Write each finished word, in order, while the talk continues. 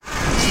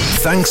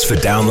Thanks for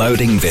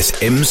downloading this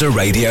IMSA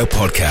Radio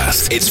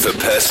podcast. It's for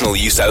personal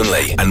use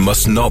only and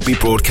must not be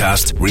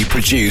broadcast,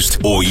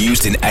 reproduced, or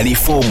used in any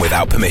form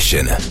without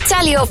permission.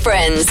 Tell your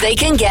friends they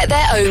can get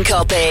their own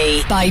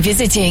copy by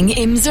visiting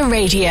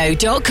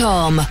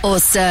imsaradio.com or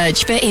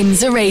search for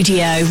IMSA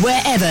Radio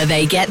wherever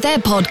they get their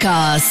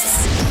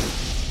podcasts.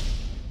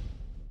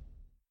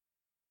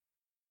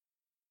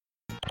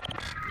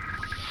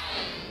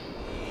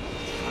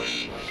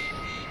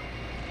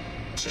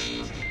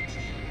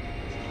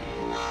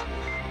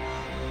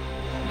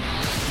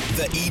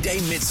 The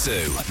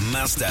Idemitsu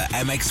Mazda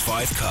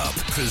MX5 Cup,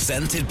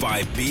 presented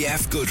by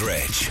BF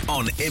Goodrich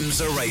on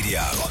IMSA Radio.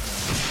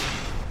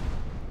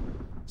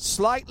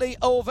 Slightly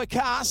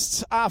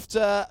overcast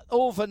after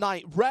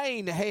overnight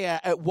rain here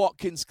at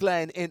Watkins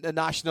Glen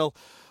International.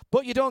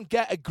 But you don't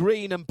get a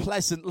green and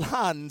pleasant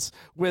land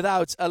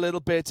without a little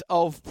bit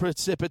of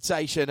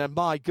precipitation. And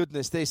my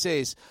goodness, this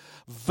is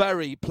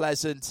very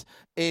pleasant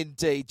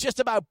indeed. Just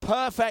about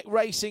perfect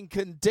racing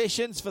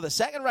conditions for the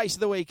second race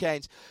of the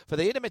weekend for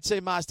the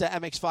Idemitsu Mazda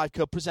MX5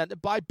 Cup,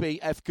 presented by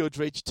BF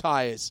Goodrich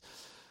Tyres.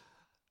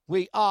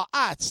 We are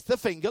at the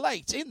Finger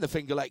Lakes, in the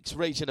Finger Lakes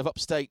region of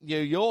upstate New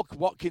York.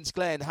 Watkins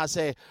Glen has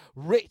a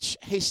rich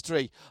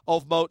history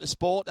of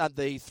motorsport, and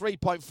the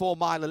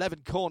 3.4-mile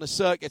 11-corner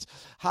circuit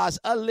has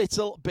a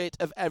little bit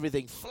of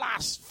everything.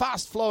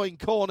 Fast-flowing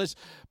corners,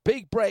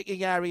 big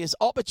braking areas,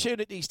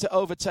 opportunities to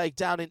overtake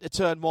down into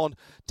Turn 1,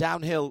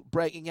 downhill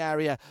braking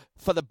area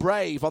for the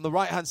Brave on the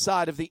right-hand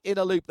side of the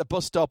inner loop, the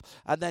bus stop,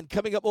 and then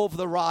coming up over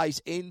the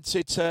rise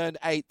into Turn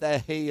 8, the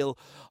heel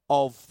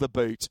of the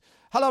boot.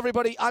 Hello,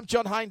 everybody. I'm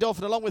John Hindorf,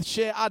 and along with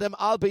Shea Adam,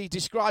 I'll be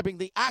describing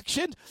the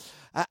action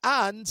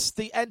and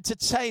the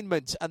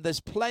entertainment, and there's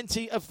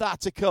plenty of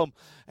that to come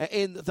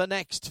in the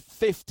next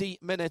 50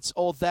 minutes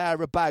or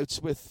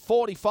thereabouts, with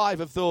 45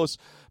 of those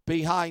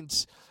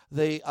behind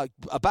the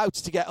about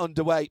to get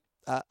underway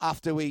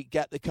after we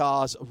get the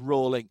cars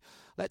rolling.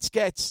 Let's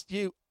get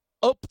you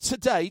up to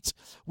date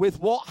with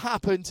what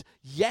happened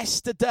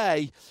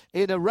yesterday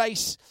in a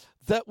race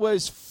that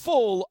was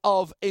full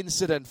of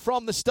incident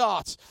from the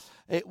start.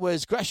 It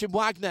was Gresham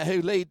Wagner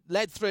who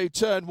led through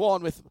Turn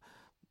 1 with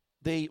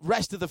the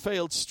rest of the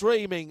field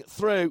streaming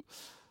through.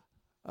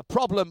 A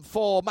problem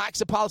for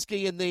Max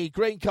Opalski in the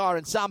green car,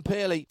 and Sam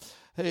Pearley,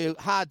 who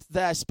had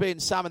their spin.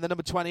 Sam in the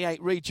number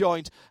 28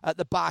 rejoined at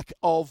the back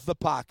of the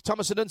pack.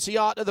 Thomas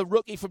Annunziata, the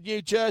rookie from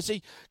New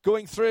Jersey,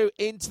 going through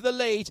into the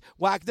lead.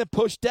 Wagner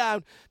pushed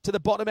down to the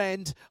bottom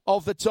end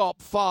of the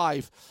top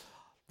five.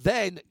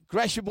 Then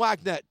Gresham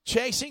Wagner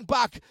chasing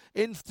back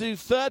into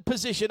third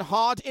position,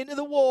 hard into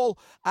the wall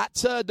at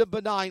turn number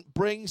 9,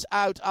 brought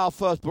out our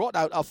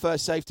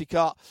first safety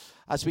car.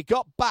 As we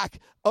got back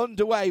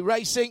underway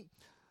racing,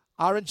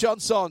 Aaron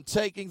Johnson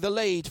taking the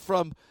lead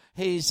from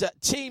his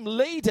team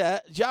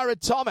leader,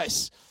 Jared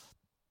Thomas.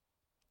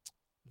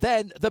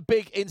 Then the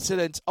big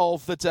incident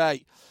of the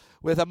day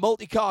with a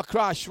multi-car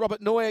crash. Robert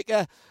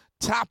Noaker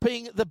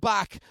tapping the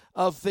back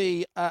of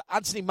the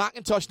Anthony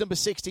McIntosh number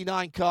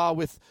 69 car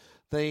with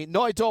the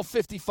Neudorf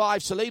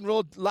 55, Celine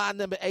Roland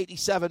number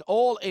 87,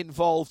 all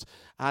involved.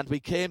 And we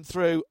came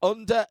through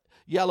under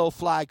yellow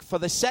flag for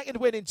the second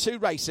win in 2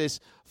 races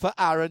for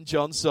Aaron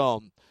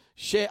Johnson.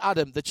 Shea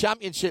Adam, the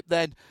championship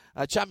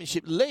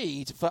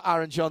lead for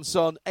Aaron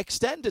Johnson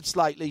extended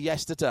slightly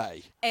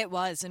yesterday. It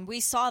was, and we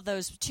saw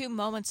those 2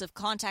 moments of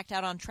contact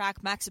out on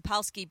track. Max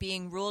Opalski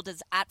being ruled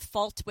as at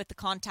fault with the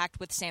contact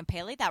with Sam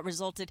Paley. That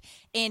resulted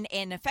in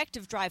an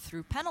effective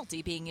drive-through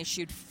penalty being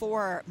issued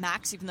for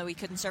Max, even though he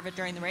couldn't serve it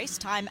during the race.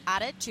 Time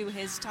added to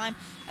his time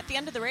at the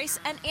end of the race,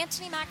 and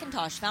Anthony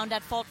McIntosh found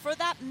at fault for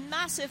that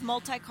massive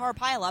multi-car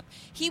pileup.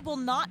 He will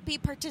not be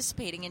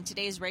participating in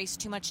today's race.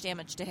 Too much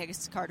damage to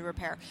his car to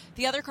repair.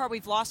 The other car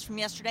we've lost from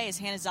yesterday is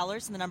Hannah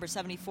Zellers in the number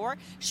 74.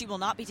 She will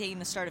not be taking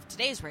the start of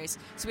today's race,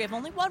 so we have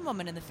only one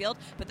woman in the field,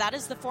 but that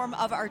is the form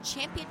of our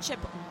championship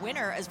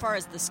winner as far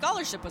as the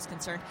scholarship was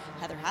concerned,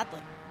 Heather Hadley.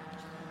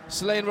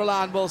 Celine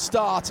Roland will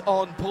start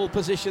on pole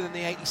position in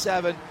the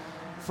 87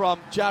 from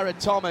Jared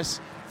Thomas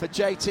for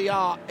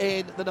JTR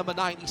in the number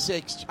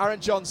 96. Aaron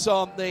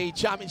Johnson, the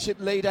championship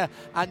leader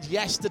and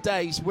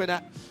yesterday's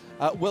winner,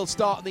 will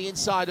start on the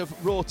inside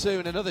of row 2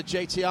 in another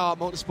JTR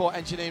Motorsport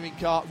Engineering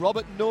car.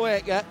 Robert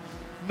Noaker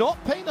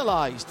not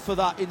penalised for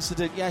that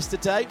incident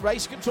yesterday.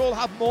 Race Control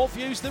have more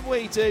views than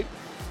we do,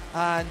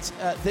 and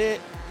they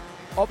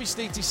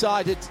obviously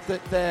decided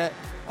that there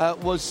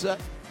was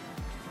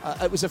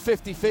it was a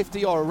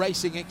 50-50 or a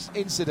racing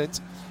incident.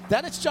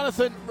 Then it's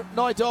Jonathan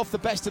Neudorf, the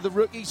best of the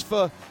rookies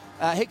for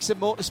Hickson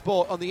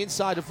Motorsport on the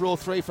inside of row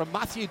 3 from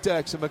Matthew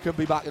Dirks and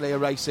Macumbi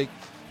Bacalea Racing.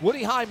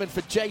 Woody Hyman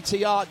for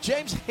JTR,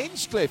 James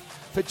Hinchcliffe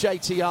for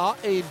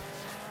JTR in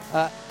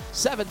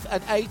 7th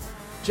and 8th.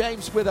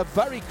 James with a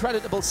very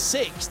creditable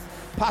 6th,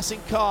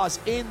 passing cars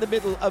in the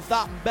middle of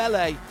that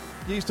melee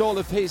used all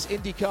of his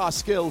IndyCar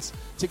skills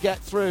to get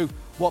through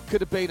what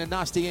could have been a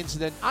nasty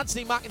incident.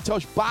 Anthony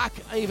McIntosh back,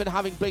 even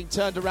having been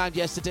turned around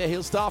yesterday.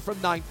 He'll start from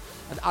 9th,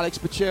 and Alex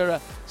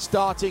Bachura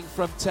starting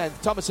from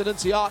 10th. Thomas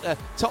Annunziata,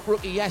 top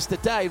rookie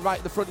yesterday, right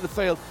in the front of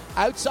the field.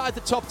 Outside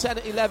the top 10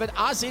 at 11,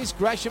 as is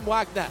Gresham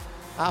Wagner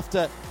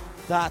after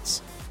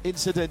that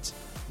incident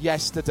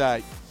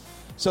yesterday.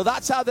 So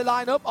that's how they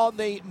line up on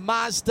the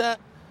Mazda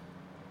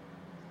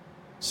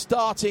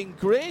starting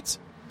grid.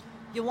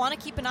 You'll want to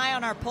keep an eye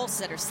on our pole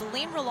sitter.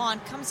 Celine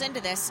Roland comes into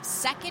this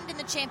second in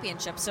the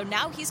championship, so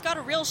now he's got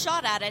a real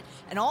shot at it,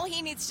 and all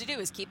he needs to do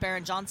is keep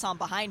Aaron Johnson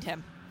behind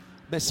him.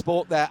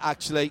 Missport there,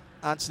 actually.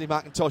 Anthony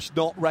McIntosh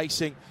not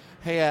racing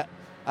here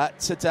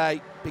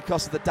today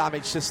because of the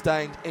damage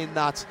sustained in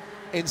that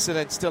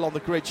incident. Still on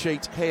the grid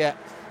sheet here.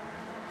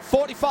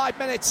 45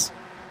 minutes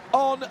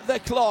on the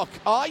clock.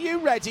 Are you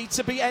ready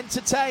to be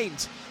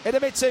entertained? In the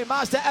mid-2,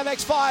 Mazda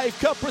MX5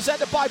 Cup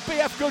presented by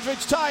BF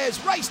Goodrich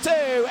Tyres. Race 2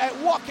 at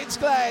Watkins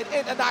Glen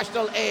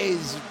International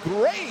is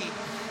green.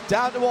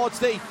 Down towards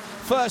the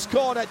first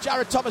corner,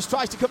 Jared Thomas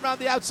tries to come around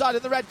the outside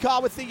of the red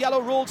car with the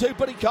yellow rule too,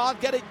 but he can't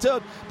get it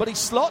done. But he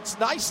slots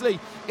nicely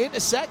into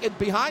second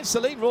behind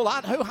Celine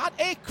Roland, who had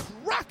a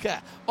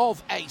cracker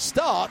of a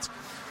start.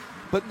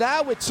 But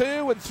now we're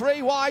 2 and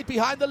 3 wide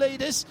behind the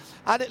leaders,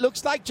 and it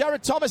looks like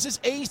Jared Thomas has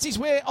eased his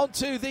way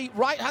onto the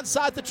right-hand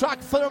side of the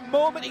track. For a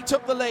moment, he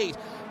took the lead.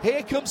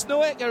 Here comes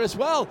Noecker as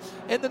well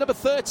in the number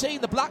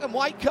 13, the black and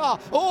white car.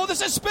 Oh,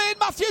 there's a spin.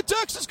 Matthew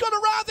Dirks has gone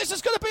around. This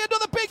is going to be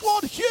another big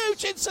one.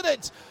 Huge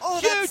incident.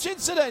 Huge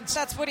incident.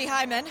 That's Woody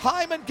Hyman.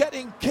 Hyman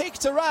getting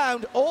kicked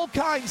around. All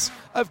kinds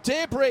of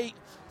debris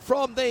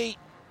from the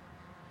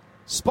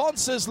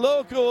sponsors'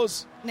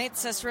 logos. Nate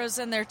Cesro's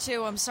in there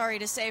too, I'm sorry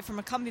to say, from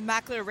Macumbi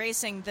Mackler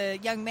Racing. The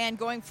young man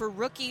going for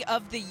Rookie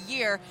of the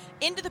Year.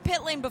 Into the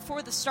pit lane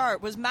before the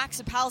start was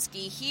Max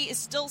Sapolsky. He is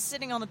still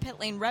sitting on the pit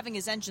lane revving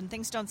his engine.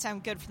 Things don't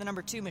sound good for the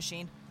number 2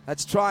 machine.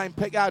 Let's try and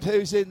pick out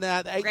who's in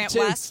there. The 82 Grant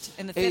West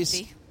in the 50.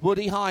 Is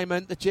Woody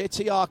Hyman, the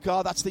JTR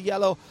car. That's the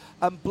yellow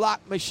and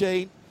black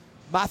machine.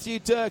 Matthew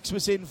Dirks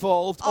was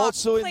involved.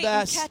 Also in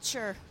there,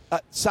 Ketcher.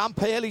 Sam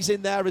Paley's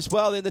in there as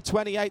well in the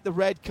 28, the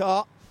red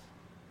car.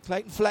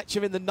 Clayton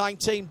Fletcher in the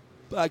 19,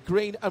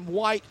 green and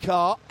white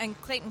car.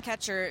 And Clayton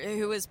Ketcher,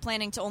 who is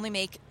planning to only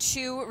make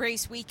 2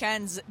 race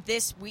weekends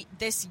this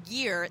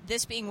year,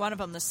 this being one of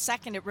them, the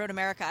second at Road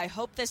America. I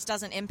hope this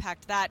doesn't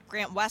impact that.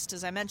 Grant West,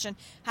 as I mentioned,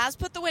 has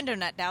put the window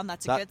net down.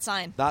 That's a good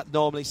sign. That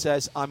normally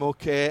says, I'm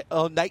okay.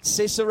 Oh, Nate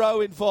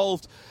Cicero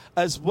involved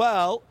as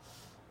well.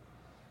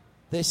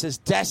 This has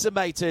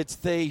decimated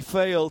the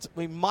field.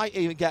 We might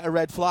even get a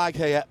red flag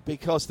here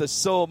because there's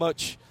so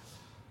much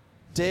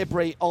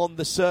debris on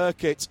the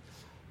circuit.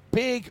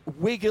 Big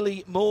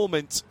wiggly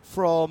moment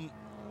from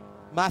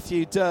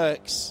Matthew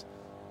Dirks.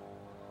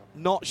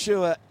 Not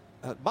sure.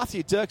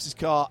 Matthew Dirks'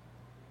 car,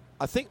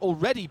 I think,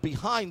 already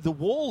behind the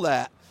wall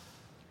there.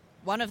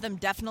 One of them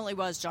definitely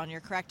was, John.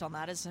 You're correct on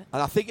that, isn't it?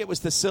 And I think it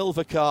was the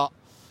silver car.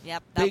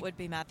 Yep, that would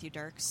be Matthew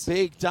Dirks.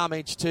 Big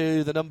damage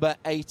to the number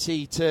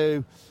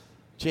 82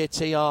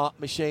 JTR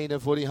machine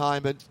of Woody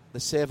Hyman, the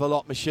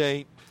Save-A-Lot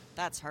machine.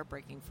 That's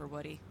heartbreaking for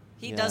Woody.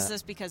 He does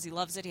this because he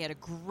loves it. He had a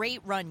great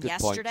run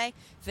yesterday,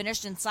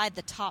 finished inside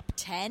the top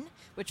 10,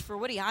 which for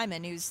Woody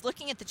Hyman, who's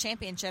looking at the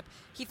championship,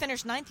 he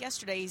finished 9th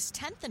yesterday. He's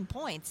 10th in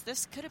points.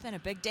 This could have been a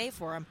big day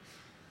for him.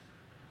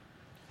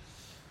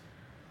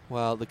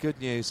 Well, the good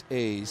news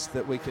is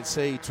that we can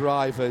see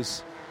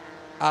drivers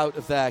out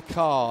of their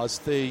cars.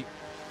 The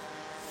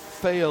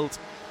field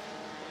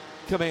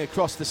coming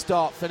across the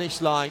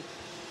start-finish line.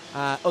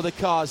 Other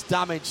cars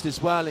damaged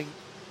as well,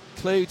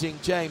 including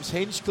James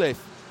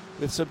Hinchcliffe,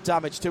 with some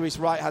damage to his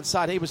right-hand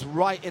side. He was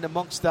right in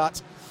amongst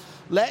that.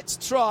 Let's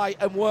try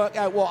and work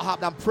out what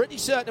happened. I'm pretty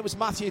certain it was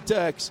Matthew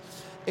Dirks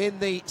in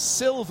the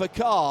silver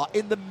car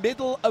in the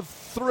middle of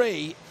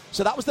 3.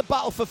 So that was the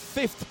battle for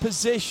 5th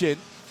position.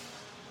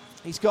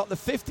 He's got the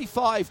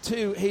 55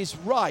 to his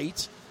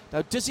right.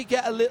 Now, does he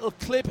get a little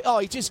clip? Oh,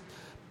 he just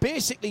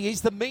basically,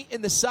 he's the meat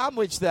in the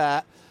sandwich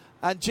there.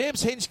 And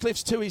James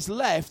Hinchcliffe's to his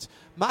left.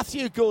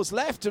 Matthew goes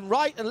left and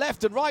right and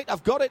left and right.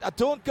 I've got it. I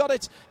don't got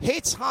it.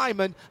 Hits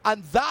Hyman,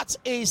 and that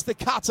is the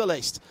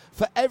catalyst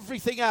for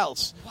everything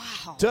else.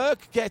 Wow.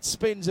 Dirks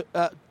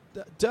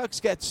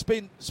gets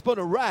spun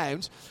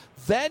around.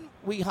 Then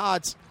we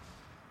had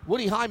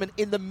Woody Hyman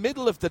in the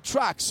middle of the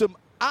track. Some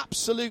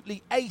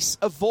absolutely ace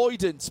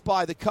avoidance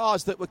by the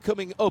cars that were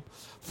coming up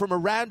from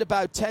around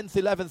about 10th,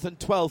 11th and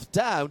 12th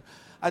down.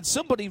 And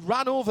somebody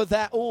ran over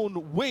their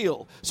own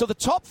wheel. So the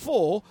top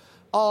 4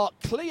 are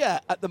clear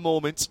at the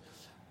moment.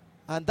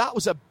 And that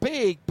was a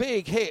big,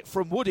 big hit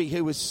from Woody,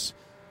 who was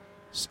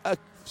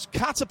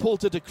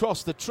catapulted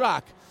across the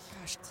track.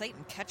 Gosh,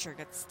 Clayton Ketcher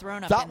gets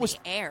thrown up in the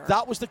air.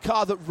 That was the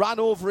car that ran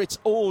over its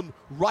own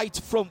right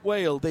front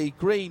wheel, the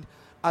green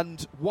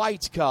and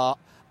white car.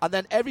 And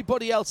then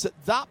everybody else at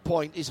that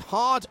point is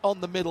hard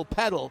on the middle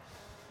pedal,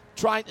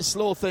 trying to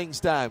slow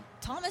things down.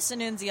 Thomas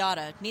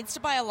Annunziata needs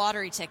to buy a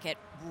lottery ticket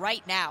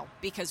right now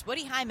because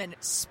Woody Hyman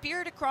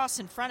speared across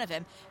in front of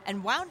him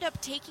and wound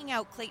up taking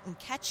out Clayton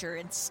Ketcher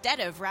instead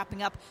of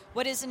wrapping up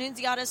what is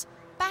Annunziata's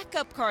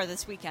backup car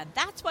this weekend.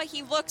 That's why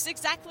he looks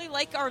exactly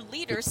like our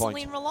leader,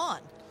 Celine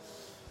Roland.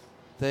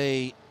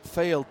 The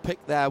field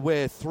picked their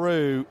way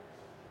through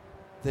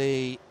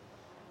the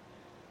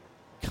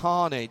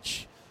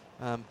carnage,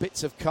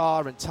 bits of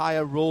car and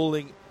tyre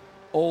rolling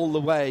all the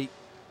way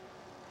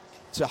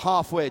to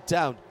halfway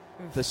down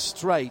the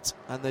straight,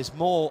 and there's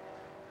more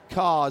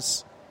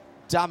cars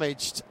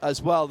damaged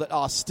as well that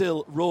are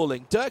still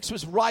rolling. Dirks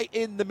was right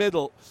in the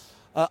middle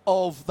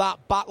of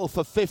that battle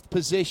for fifth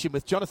position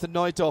with Jonathan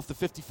Neudorf, the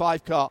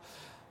 55 car,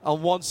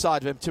 on one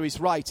side of him to his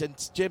right and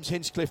James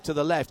Hinchcliffe to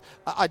the left.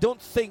 I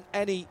don't think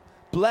any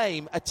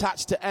blame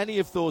attached to any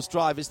of those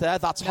drivers there.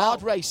 That's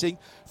hard racing.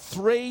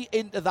 3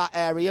 into that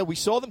area. We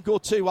saw them go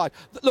 2 wide.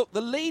 Look, the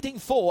leading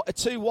 4 are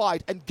 2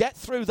 wide and get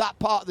through that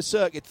part of the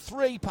circuit.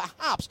 3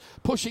 perhaps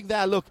pushing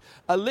their luck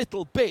a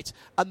little bit.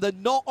 And the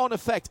knock-on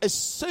effect, as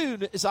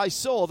soon as I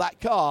saw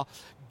that car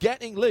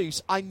getting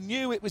loose, I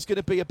knew it was going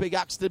to be a big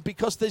accident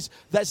because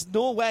there's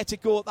nowhere to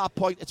go at that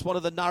point. It's one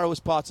of the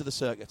narrowest parts of the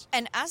circuit.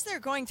 And as they're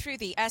going through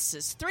the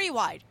S's, 3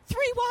 wide,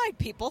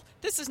 people.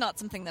 This is not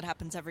something that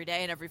happens every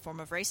day in every form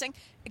of racing.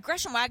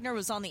 Gresham Wagner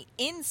was on the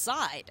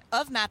inside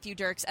of Matthew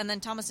Dirks and then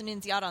Thomas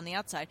Annunziata on the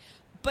outside.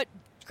 But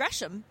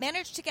Gresham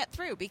managed to get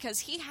through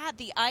because he had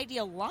the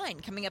ideal line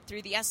coming up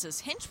through the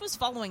S's. Hinch was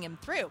following him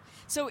through.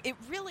 So it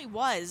really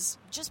was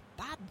just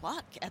bad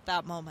luck at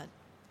that moment.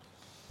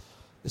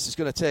 This is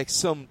going to take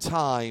some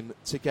time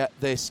to get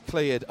this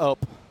cleared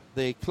up.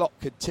 The clock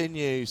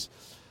continues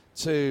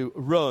to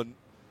run.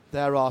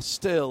 There are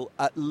still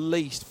at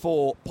least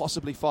 4,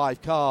 possibly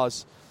 5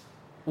 cars.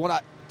 What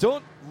I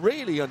don't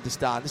really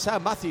understand is how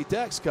Matthew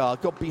Dirks' car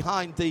got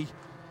behind the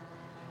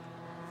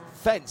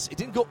fence. It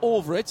didn't go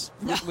over it.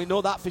 No. We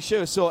know that for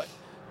sure. So,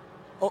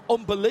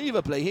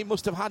 unbelievably, he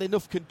must have had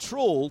enough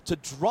control to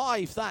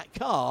drive that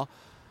car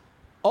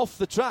off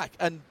the track.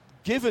 And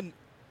given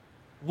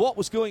what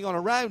was going on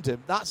around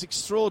him, that's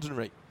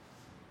extraordinary.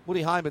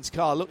 Woody Hyman's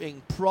car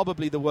looking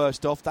probably the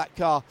worst off. That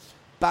car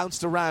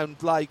bounced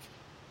around like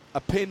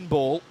a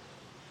pinball.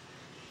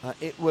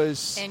 It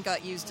was... And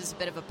got used as a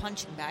bit of a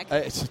punching bag.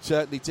 It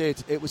certainly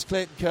did. It was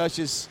Clayton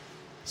Kirsch's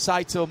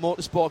Saito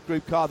Motorsport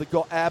Group car that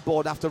got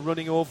airborne after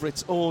running over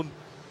its own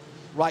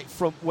right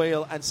front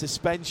wheel and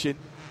suspension.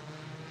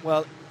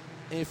 Well,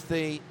 if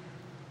the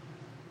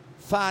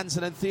fans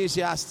and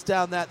enthusiasts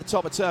down there at the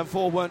top of Turn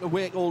 4 weren't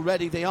awake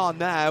already, they are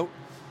now.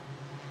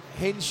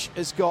 Hinch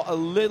has got a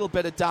little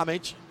bit of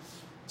damage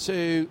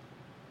to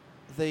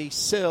the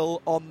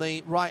sill on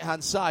the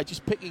right-hand side,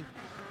 just picking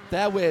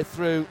their way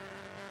through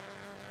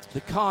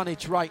the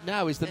carnage right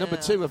now is the number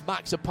 2 of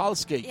Max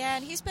Opalski. Yeah,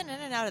 and he's been in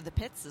and out of the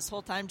pits this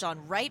whole time,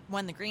 John. Right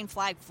when the green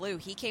flag flew,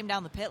 he came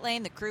down the pit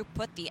lane, the crew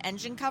put the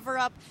engine cover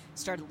up,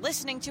 started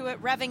listening to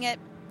it, revving it.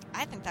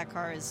 I think that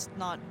car is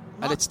not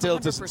and it still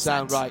 100%. Doesn't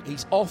sound right.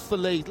 He's off the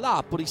lead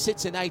lap, but he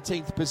sits in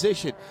 18th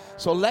position.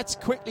 So let's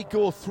quickly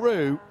go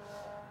through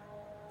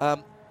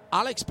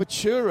Alex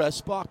Batura,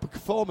 Spark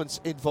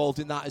Performance involved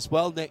in that as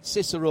well. Nick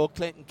Cicero,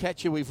 Clayton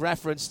Ketcher we've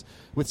referenced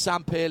with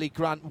Sam Paley,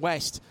 Grant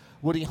West,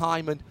 Woody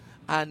Hyman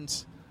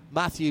and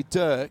Matthew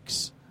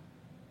Dirks.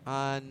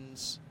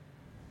 And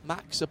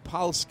Max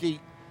Opalski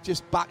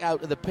just back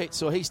out of the pit,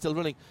 so he's still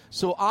running.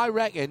 So I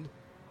reckon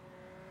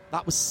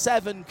that was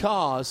 7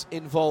 cars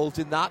involved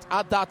in that.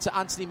 Add that to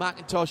Anthony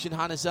McIntosh and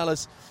Hannah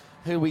Zellers,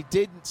 who we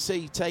didn't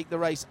see take the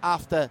race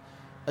after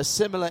a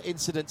similar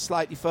incident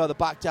slightly further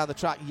back down the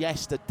track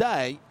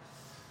yesterday.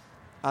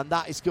 And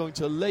that is going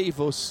to leave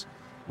us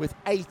with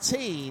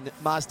 18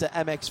 Mazda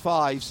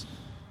MX-5s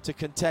to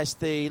contest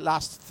the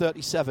last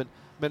 37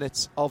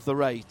 minutes of the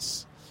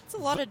race. It's a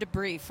lot of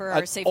debris for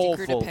our safety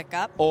crew to pick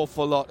up.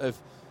 Awful lot of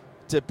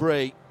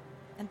debris.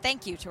 And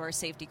thank you to our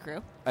safety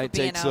crew for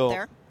being out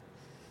there.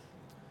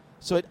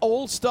 So it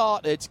all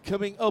started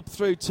coming up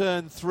through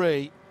Turn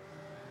 3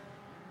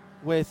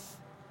 with...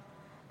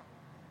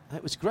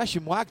 It was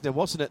Gresham Wagner,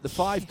 wasn't it? The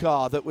 5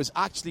 car that was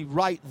actually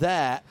right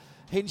there.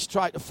 Hinch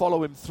tried to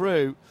follow him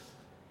through.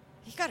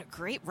 He got a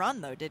great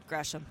run, though, did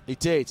Gresham? He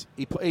did.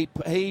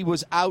 He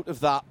was out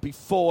of that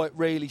before it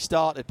really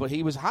started, but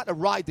he had to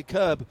ride the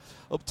curb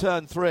up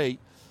Turn 3.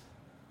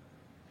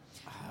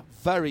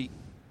 Very,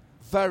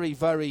 very,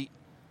 very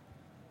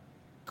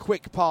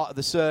quick part of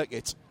the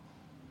circuit.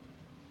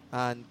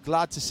 And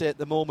glad to say at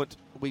the moment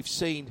we've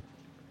seen,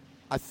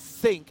 I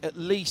think, at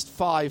least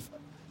 5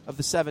 of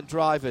the 7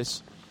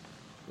 drivers.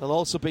 There'll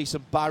also be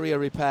some barrier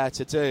repair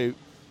to do.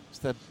 It's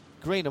the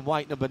green and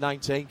white number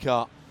 19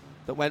 car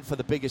that went for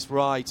the biggest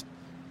ride.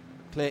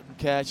 Clayton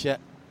Kircher.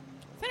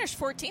 Finished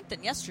 14th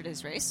in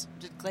yesterday's race,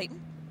 did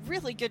Clayton.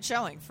 Really good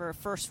showing for a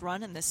first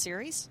run in this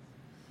series.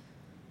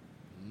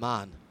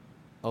 Man.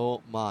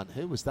 Oh, man.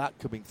 Who was that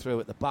coming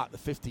through at the back? The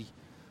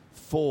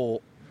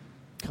 54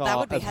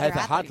 car of Heather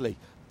Hadley.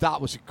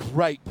 That was a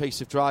great piece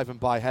of driving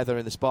by Heather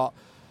in the Spark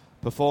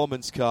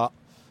Performance car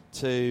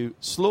to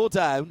slow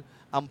down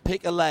and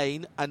pick a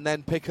lane and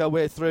then pick her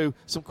way through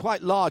some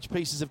quite large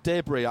pieces of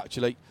debris,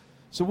 actually,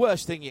 It's the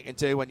worst thing you can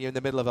do when you're in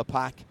the middle of a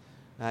pack.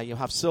 You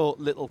have so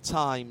little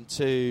time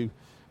to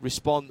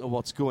respond to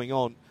what's going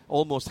on.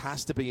 Almost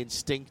has to be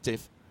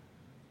instinctive.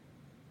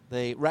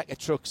 The wrecker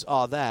trucks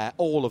are there.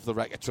 All of the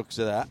wrecker trucks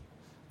are there.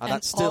 And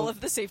that's still, all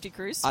of the safety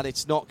crews. And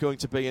it's not going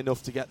to be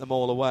enough to get them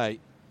all away.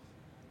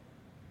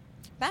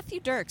 Matthew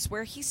Dirks,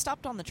 where he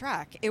stopped on the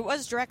track, it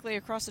was directly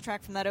across the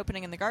track from that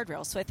opening in the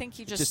guardrail. So I think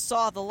he just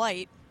saw the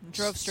light and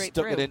drove straight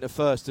through. Stuck it into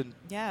first and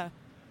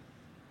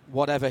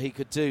whatever he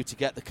could do to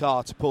get the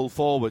car to pull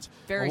forward.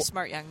 Very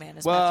smart young man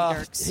is Matthew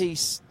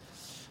Dirks.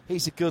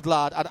 He's a good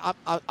lad. And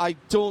I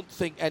don't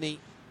think any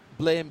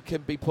blame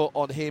can be put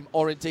on him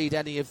or indeed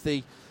any of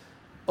the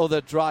other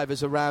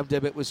drivers around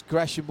him. It was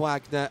Gresham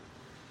Wagner,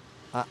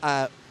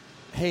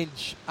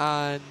 Hinch,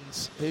 and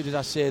who did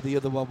I say the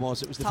other one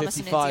was? It was the Thomas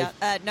 55.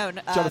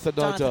 Jonathan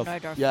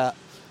Neudorf. Yeah,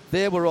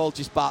 they were all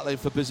just battling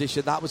for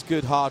position. That was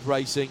good, hard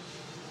racing.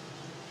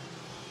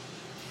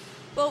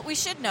 Well, we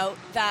should note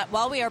that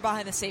while we are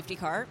behind the safety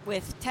car,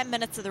 with 10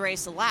 minutes of the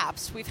race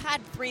elapsed, we've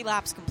had 3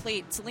 laps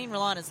complete. Celine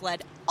Roland has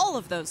led all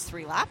of those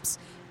 3 laps,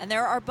 and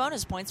there are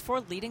bonus points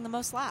for leading the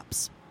most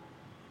laps.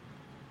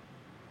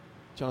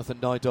 Jonathan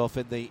Neudorf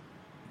in the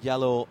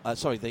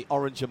the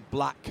orange and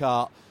black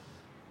car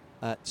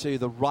to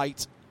the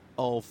right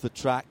of the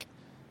track.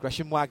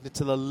 Gresham Wagner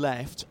to the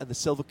left, and the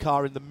silver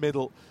car in the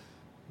middle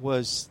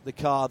was the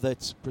car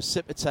that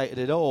precipitated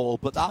it all.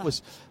 But that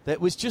was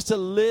just a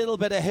little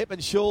bit of hip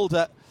and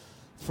shoulder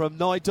from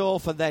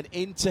Neudorf, and then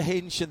into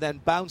Hinch, and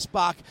then bounced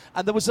back.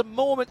 And there was a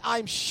moment,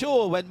 I'm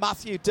sure, when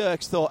Matthew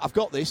Dirks thought, I've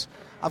got this,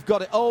 I've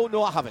got it. Oh,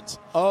 no, I haven't.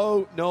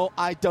 Oh, no,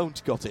 I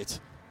don't got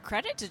it.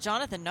 Credit to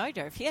Jonathan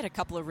Neudorf. He had a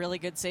couple of really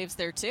good saves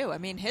there, too. I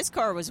mean, his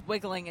car was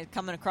wiggling and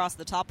coming across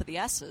the top of the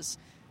S's.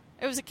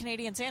 It was a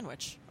Canadian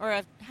sandwich, or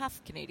a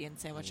half Canadian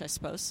sandwich, I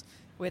suppose,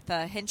 with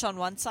Hinch on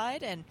one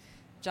side and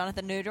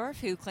Jonathan Neudorf,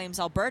 who claims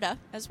Alberta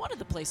as one of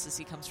the places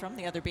he comes from,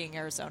 the other being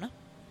Arizona.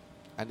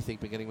 Anything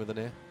beginning with an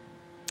A?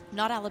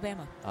 Not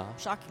Alabama,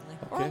 shockingly,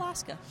 or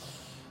Alaska.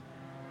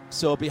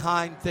 So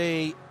behind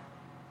the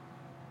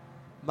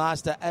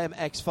Mazda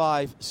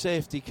MX5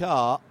 safety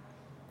car,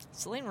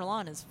 Celine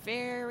Roland is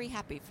very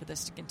happy for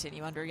this to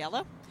continue under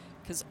yellow,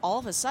 because all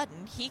of a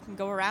sudden he can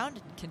go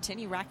around and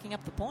continue racking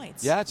up the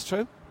points. Yeah, it's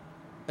true.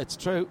 It's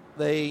true.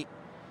 The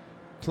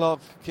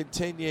clock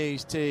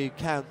continues to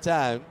count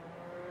down.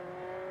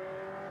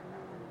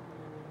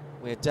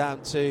 We're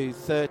down to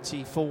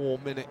 34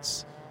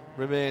 minutes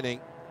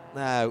remaining.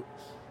 Now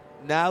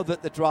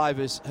that the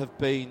drivers have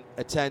been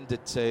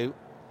attended to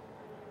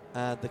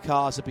and the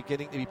cars are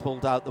beginning to be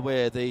pulled out the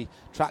way, the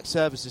track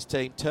services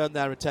team turn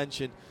their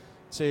attention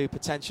to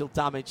potential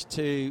damage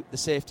to the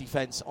safety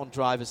fence on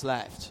driver's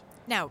left.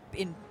 Now,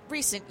 in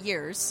recent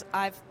years,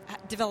 I've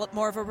developed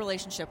more of a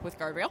relationship with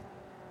Guardrail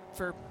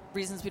for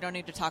reasons we don't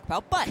need to talk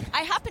about, but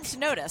I happen to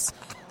notice,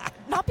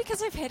 not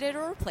because I've hit it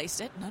or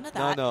replaced it, none of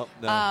that. No.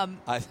 I know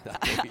what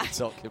you're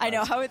talking about. I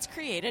know how it's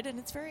created, and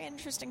it's a very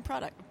interesting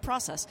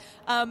process.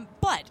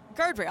 But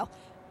Guardrail,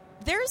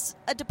 there's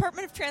a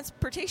Department of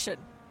Transportation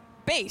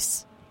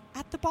base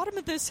at the bottom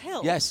of this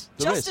hill. Yes,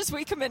 there is. Just as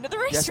we come into the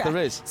racetrack. Yes, there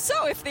is.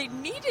 So if they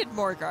needed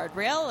more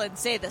guardrail and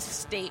say the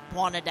state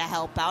wanted to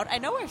help out, I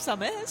know where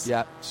some is.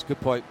 Yeah, it's a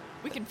good point.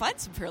 We can find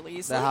some fairly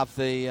easily. They have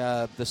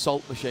the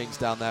salt machines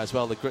down there as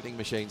well, the gritting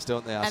machines,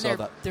 don't they? I saw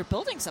that. They're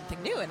building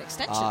something new, an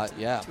extension to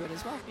it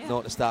as well. Yeah.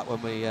 Noticed that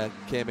when we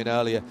came in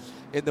earlier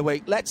in the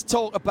week. Let's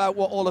talk about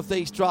what all of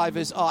these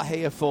drivers are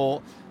here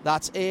for.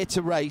 That's A,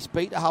 to race,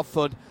 B, to have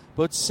fun,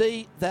 but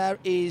C, there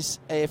is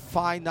a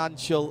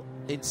financial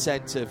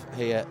incentive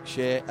here,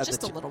 Shea.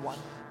 Just a little one.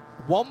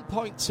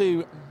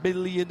 $1.2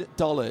 million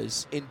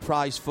in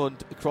prize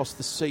fund across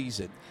the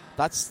season.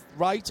 That's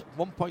right,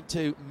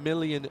 $1.2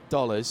 million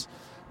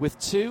with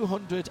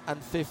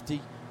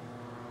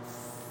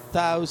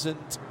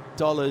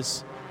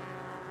 $250,000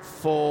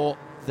 for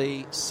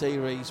the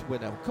series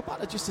winner. We'll come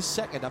back in just a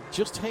second. I'm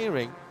just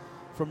hearing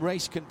from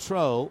race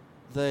control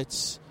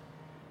that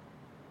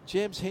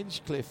James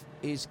Hinchcliffe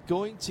is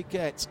going to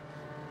get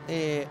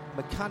a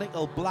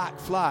mechanical black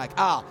flag.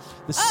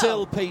 The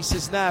sill piece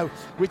is now,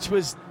 which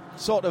was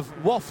sort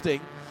of wafting,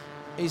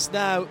 is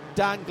now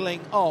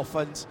dangling off,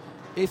 and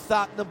if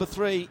that number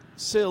 3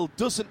 sill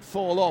doesn't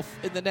fall off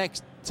in the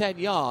next 10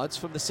 yards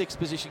from the 6th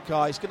position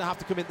car, he's going to have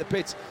to come in the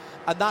pits,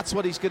 and that's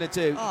what he's going to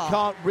do. He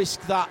can't risk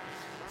that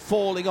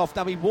falling off.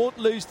 Now, he won't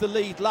lose the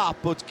lead lap,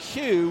 but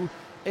cue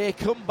a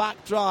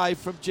comeback drive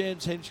from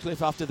James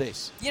Hinchcliffe after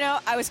this. You know,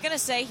 I was going to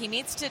say he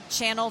needs to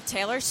channel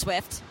Taylor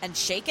Swift and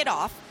shake it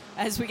off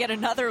as we get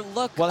another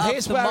look of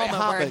here's the where moment it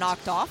happened. where it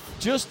knocked off.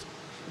 Just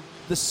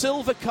the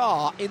silver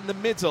car in the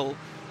middle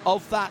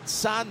of that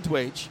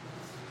sandwich.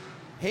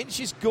 Hinch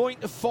is going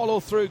to follow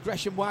through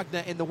Gresham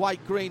Wagner in the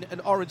white, green and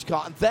orange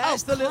car. And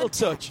there's the little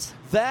touch.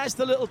 There's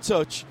the little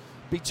touch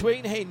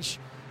between Hinch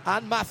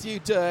and Matthew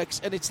Dirks.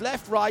 And it's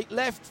left, right.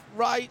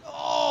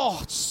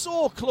 Oh,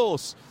 so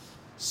close.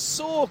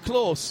 So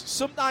close.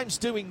 Sometimes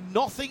doing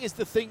nothing is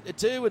the thing to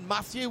do. And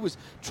Matthew was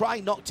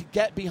trying not to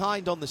get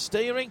behind on the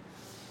steering.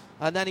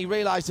 And then he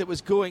realised it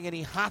was going and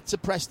he had to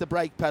press the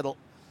brake pedal.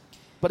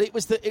 But it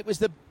was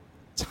the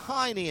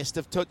tiniest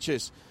of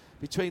touches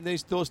between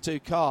those two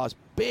cars.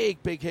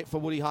 Big hit for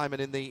Woody Hyman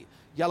in the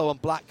yellow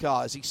and black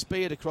car as he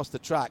speared across the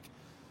track.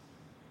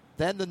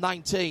 Then the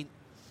 19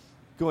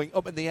 going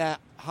up in the air,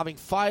 having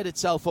fired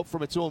itself up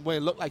from its own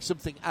wheel, looked like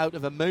something out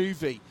of a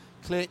movie.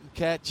 Clayton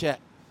Kershaw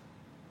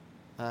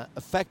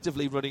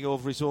effectively running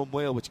over his own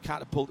wheel, which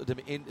catapulted him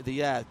into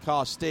the air. The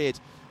car stayed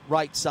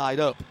right side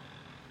up.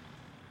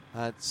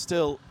 And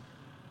still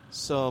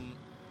some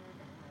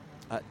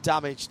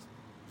damaged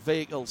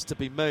vehicles to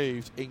be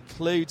moved,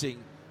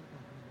 including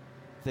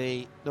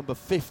the number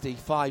 50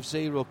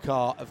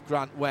 car of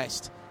Grant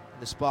West in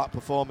the Spark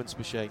Performance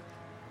machine.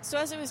 So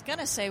as I was going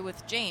to say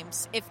with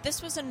James, if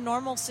this was a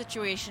normal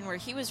situation where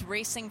he was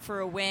racing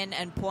for a win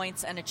and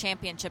points and a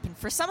championship, and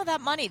for some of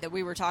that money that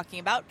we were talking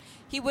about,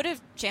 he would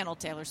have channeled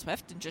Taylor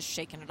Swift and just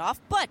shaken it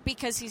off. But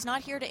because he's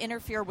not here to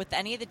interfere with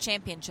any of the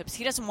championships,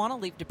 he doesn't want to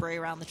leave debris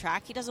around the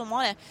track. He doesn't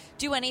want to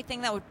do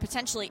anything that would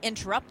potentially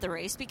interrupt the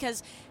race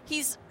because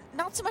he's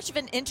not so much of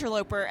an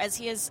interloper as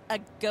he is a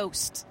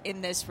ghost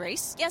in this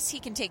race. Yes, he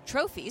can take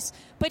trophies,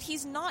 but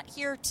he's not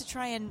here to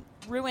try and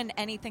ruin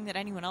anything that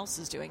anyone else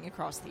is doing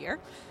across the year.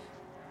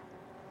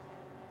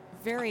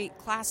 Very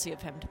classy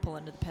of him to pull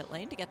into the pit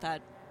lane to get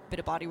that bit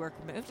of bodywork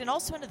removed. And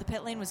also into the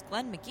pit lane was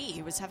Glenn McGee,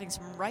 who was having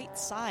some right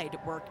side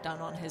work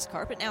done on his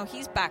car, but now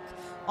he's back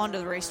onto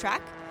the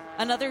racetrack.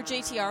 Another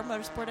JTR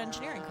Motorsport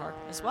Engineering car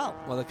as well.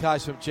 Well, the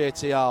guys from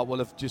JTR will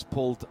have just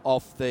pulled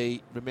off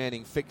the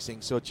remaining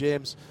fixing, so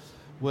James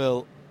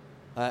will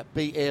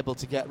be able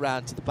to get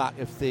round to the back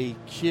of the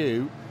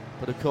queue,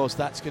 but of course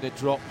that's going to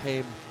drop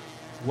him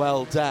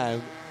well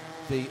down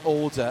the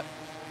order.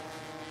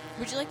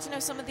 Would you like to know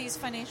some of these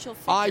financial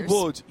figures? I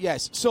would,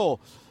 yes. So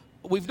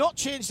we've not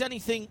changed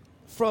anything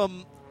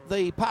from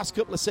the past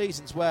couple of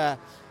seasons where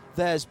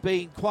there's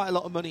been quite a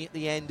lot of money at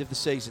the end of the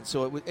season.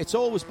 So it's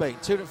always been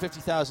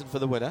 $250,000 for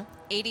the winner,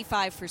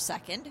 85 for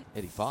second,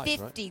 85,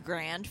 50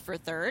 grand for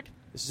third.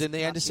 This is in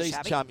the end of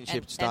season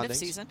championship standings. End of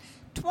season.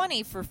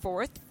 20 for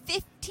fourth,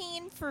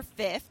 15 for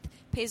fifth,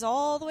 pays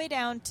all the way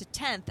down to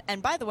 10th.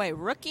 And by the way,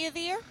 rookie of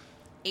the year,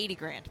 80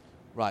 grand.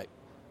 Right.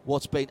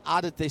 What's been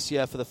added this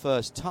year for the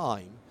first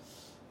time,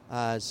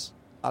 as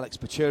Alex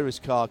Pachura's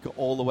car got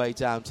all the way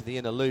down to the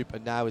inner loop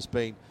and now has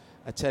been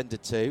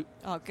attended to.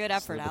 Oh, good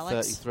effort, the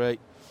Alex. 33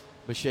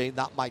 machine,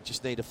 that might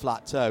just need a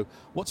flat toe.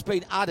 What's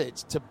been added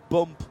to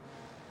bump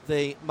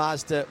the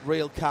Mazda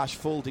real cash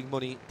folding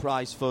money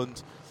prize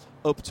fund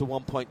up to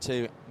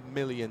 $1.2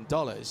 million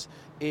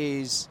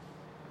is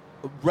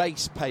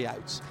race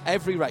payouts.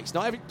 Every race,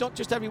 not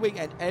just every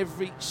weekend,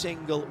 every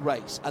single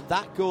race. And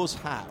that goes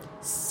how?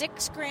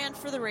 $6 grand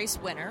for the race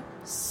winner.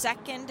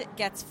 Second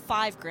gets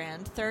 $5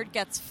 grand. Third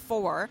gets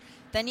 $4.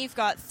 Then you've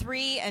got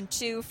 3 and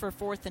 2 for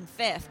fourth and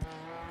fifth.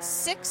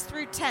 6th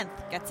through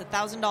 10th gets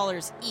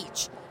 $1,000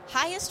 each.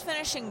 Highest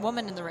finishing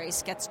woman in the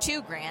race gets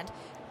 $2 grand.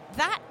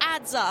 That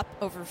adds up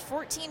over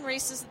 14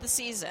 races of the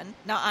season.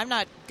 Now, I'm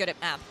not good at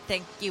math.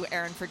 Thank you,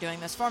 Aaron, for doing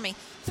this for me.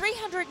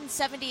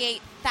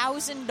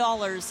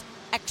 $378,000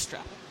 extra.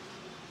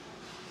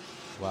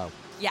 Wow.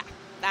 Yeah,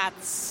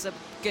 that's a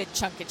good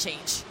chunk of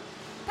change.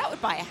 That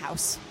would buy a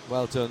house.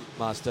 Well done,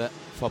 Mazda,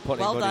 for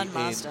putting money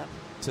Mazda.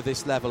 to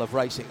this level of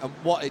racing. And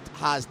what it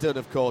has done,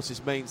 of course,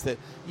 is means that,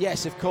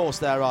 yes, of course,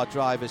 there are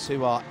drivers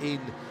who are in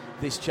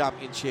this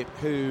championship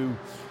who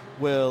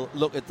will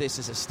look at this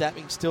as a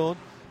stepping stone.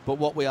 But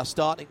what we are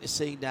starting to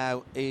see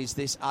now is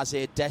this as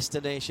a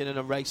destination and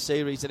a race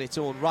series in its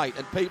own right.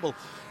 And people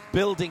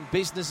building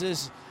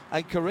businesses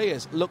and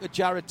careers. Look at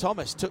Jared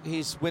Thomas, took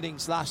his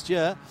winnings last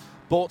year,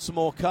 bought some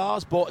more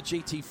cars, bought a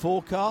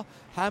GT4 car.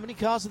 How many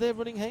cars are they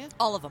running here?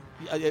 All of them.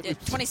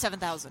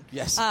 27,000.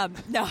 Yes.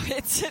 No,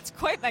 it's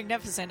quite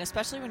magnificent,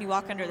 especially when you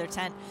walk under their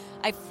tent.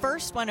 I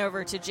first went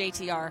over to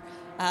JTR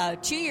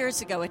 2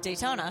 years ago at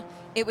Daytona.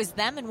 It was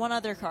them and one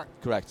other car.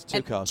 Correct,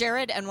 two cars.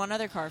 Jared and one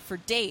other car for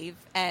Dave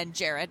and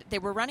Jared. They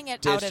were running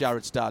it Dave's out of...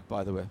 Jared's dad,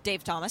 by the way.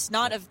 Dave Thomas,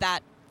 not of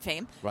that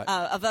fame, right.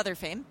 Of other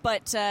fame.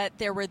 But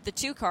there were the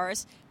two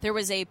cars. There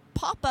was a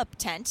pop-up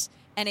tent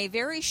and a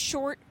very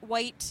short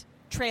white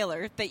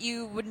trailer that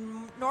you would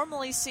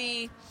normally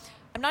see...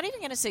 I'm not even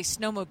going to say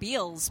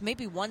snowmobiles,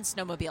 maybe one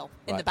snowmobile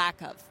in the back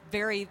of.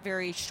 Very,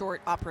 very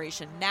short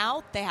operation.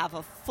 Now they have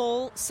a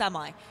full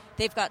semi.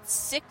 They've got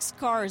 6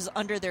 cars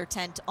under their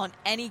tent on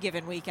any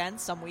given weekend.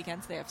 Some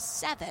weekends they have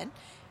 7.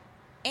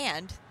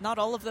 And not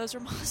all of those are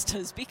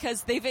Mazdas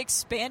because they've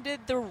expanded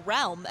the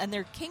realm and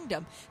their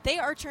kingdom. They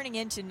are turning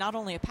into not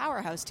only a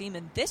powerhouse team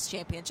in this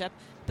championship,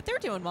 but they're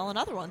doing well in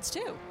other ones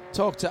too.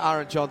 Talked to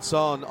Aaron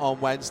Johnson on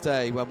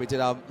Wednesday when we did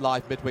our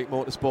live midweek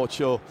motorsport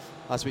show,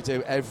 as we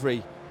do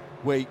every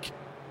week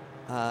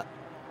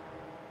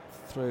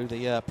through the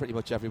year, pretty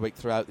much every week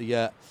throughout the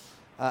year,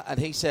 and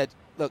he said,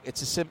 look, it's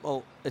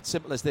simple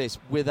as this.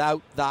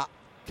 Without that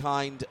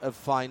kind of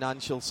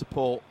financial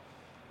support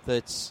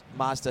that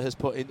Mazda has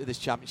put into this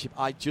championship,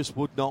 I just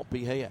would not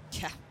be here.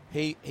 Yeah.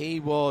 He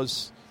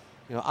was,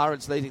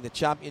 Aaron's leading the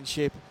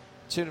championship.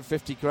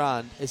 250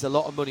 grand is a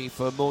lot of money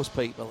for most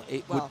people.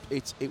 It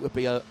would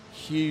be a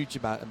huge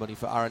amount of money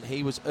for Aaron.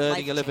 He was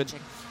earning a living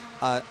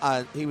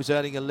and he was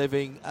earning a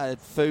living at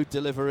food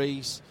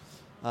deliveries.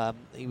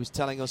 He was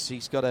telling us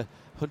he's got a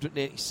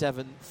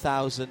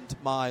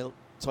 187,000-mile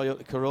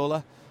Toyota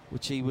Corolla,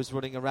 which he was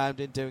running around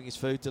in doing his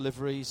food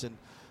deliveries and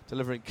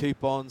delivering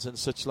coupons and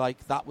such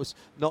like. That was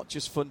not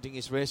just funding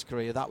his race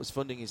career, that was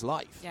funding his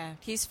life. Yeah,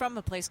 he's from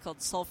a place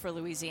called Sulphur,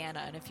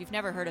 Louisiana, and if you've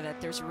never heard of it,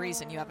 there's a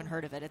reason you haven't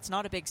heard of it. It's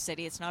not a big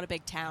city, it's not a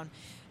big town,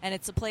 and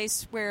it's a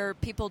place where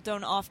people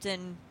don't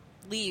often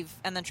leave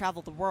and then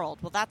travel the world.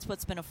 Well, that's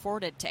what's been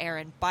afforded to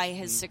Aaron by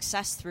his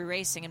success through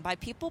racing and by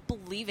people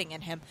believing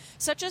in him,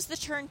 such as the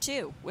Turn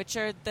 2, which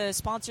are the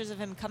sponsors of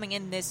him coming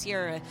in this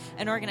year,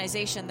 an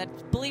organization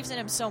that believes in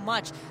him so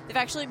much. They've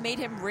actually made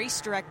him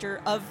race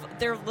director of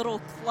their little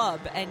club,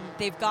 and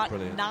they've got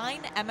Brilliant.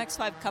 9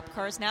 MX5 Cup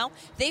cars now.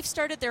 They've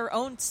started their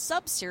own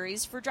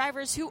sub-series for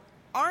drivers who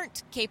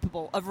aren't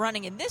capable of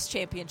running in this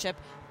championship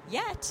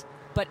yet,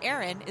 but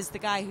Aaron is the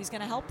guy who's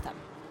going to help them.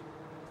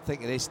 I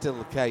think it is still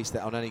the case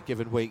that on any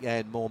given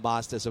weekend more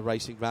Mazdas are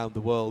racing around the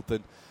world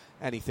than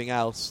anything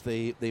else.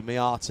 The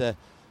Miata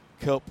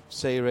Cup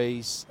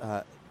Series,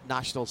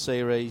 National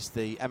Series,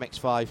 the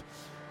MX5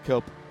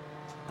 Cup,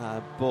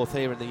 both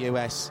here in the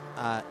US,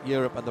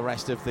 Europe and the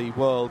rest of the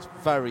world.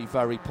 Very,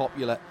 very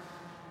popular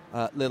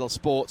little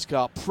sports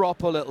car,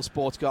 proper little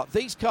sports car.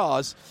 These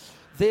cars,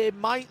 they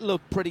might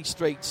look pretty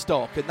straight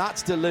stock, and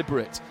that's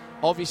deliberate.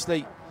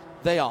 Obviously,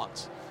 they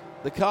aren't.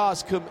 The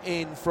cars come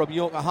in from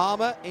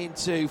Yokohama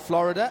into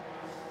Florida.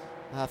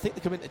 I think they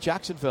come into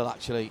Jacksonville,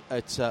 actually,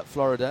 at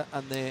Florida.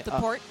 And they The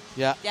port?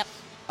 Yeah. Yep.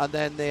 And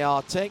then they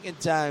are taken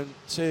down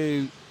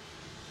to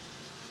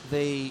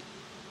the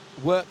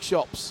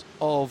workshops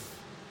of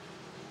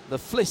the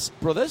Fliss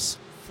brothers.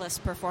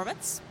 Fliss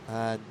Performance.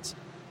 And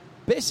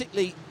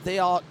basically, they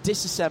are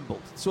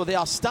disassembled. So they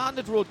are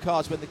standard road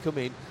cars when they come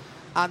in,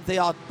 and they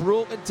are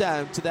broken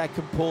down to their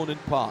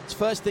component parts.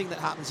 First thing that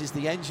happens is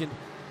the engine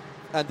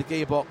and the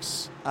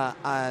gearbox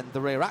and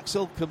the rear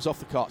axle comes off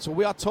the car. So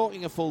we are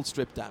talking a full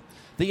strip down.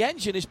 The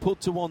engine is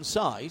put to one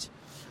side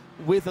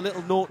with a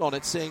little note on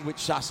it saying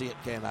which chassis it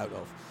came out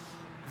of.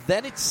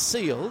 Then it's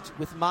sealed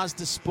with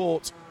Mazda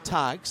Sport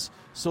tags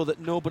so that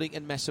nobody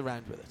can mess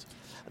around with it.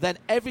 Then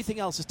everything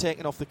else is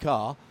taken off the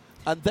car,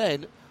 and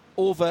then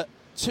over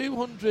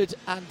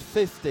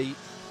 250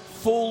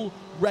 full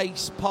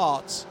race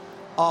parts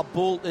are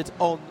bolted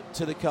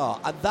onto the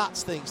car. And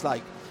that's things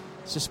like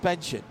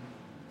suspension,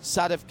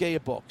 SADF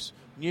gearbox,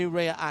 new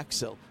rear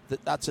axle.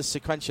 That's a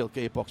sequential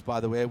gearbox, by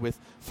the way, with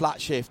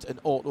flat shift and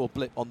auto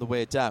blip on the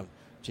way down.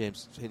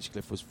 James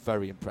Hinchcliffe was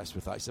very impressed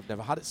with that. He said, I've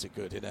never had it so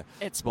good in a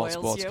small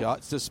sports car.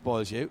 It just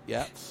spoils you,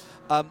 yeah.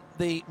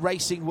 The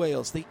racing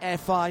wheels, the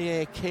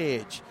FIA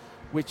cage,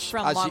 which...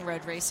 From Long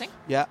Road Racing.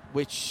 Yeah,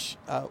 which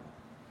Tom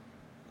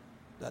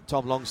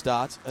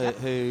Longstart,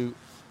 who...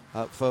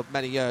 for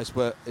many years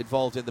were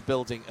involved in the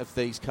building of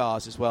these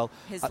cars as well.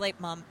 His late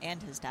mum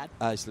and his dad.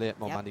 His late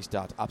mum and his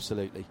dad,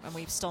 absolutely. And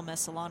we still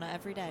miss Alana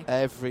every day.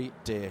 Every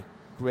day.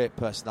 Great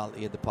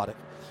personality in the paddock.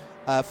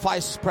 Fire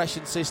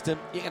suppression system.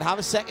 You can have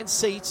a second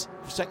seat,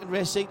 second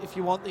rear seat if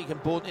you want. You can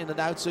bolt in and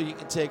out so you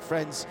can take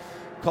friends,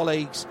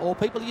 colleagues, or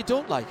people you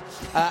don't like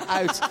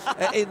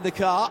out in the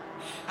car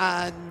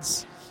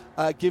and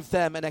give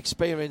them an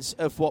experience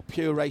of what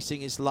pure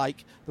racing is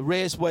like. The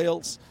race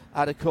wheels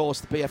and, of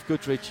course, the BF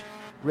Goodrich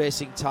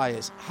racing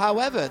tyres.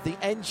 However, the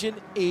engine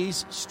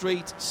is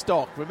street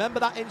stock.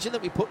 Remember that engine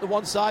that we put to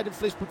one side in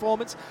Fliss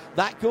Performance?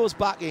 That goes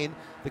back in.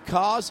 The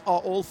cars are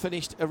all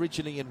finished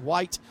originally in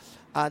white,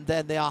 and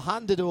then they are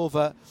handed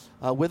over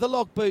with a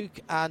logbook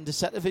and a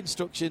set of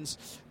instructions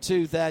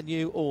to their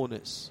new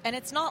owners. And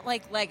it's not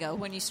like Lego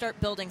when you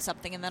start building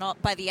something and then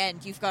by the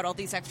end you've got all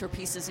these extra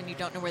pieces and you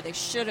don't know where they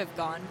should have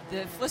gone.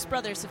 The Fliss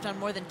brothers have done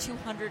more than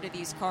 200 of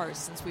these cars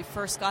since we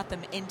first got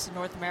them into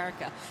North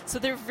America. So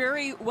they're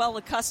very well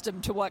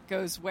accustomed to what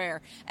goes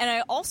where. And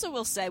I also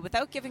will say,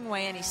 without giving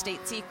away any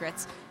state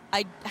secrets,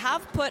 I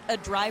have put a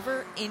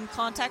driver in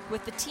contact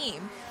with the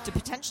team to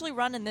potentially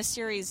run in this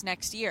series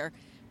next year.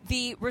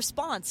 The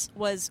response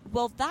was,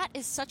 well, that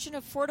is such an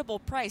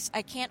affordable price,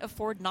 I can't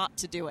afford not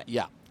to do it.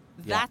 Yeah.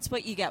 That's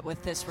what you get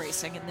with this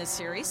racing in this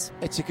series.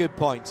 It's a good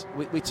point.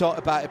 We talk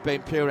about it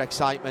being pure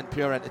excitement,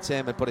 pure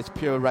entertainment, but it's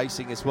pure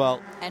racing as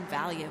well. And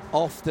value.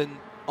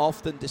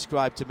 Often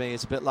described to me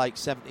as a bit like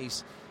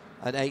 70s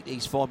and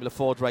 80s Formula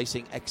Ford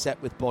racing,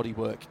 except with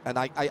bodywork. And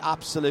I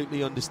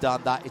absolutely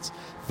understand that. It's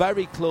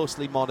very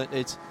closely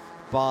monitored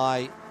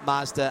by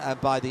Mazda and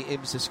by the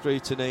IMSA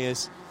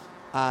scrutineers.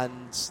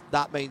 And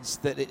that means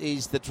that it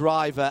is the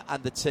driver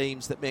and the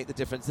teams that make the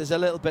difference. There's a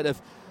little bit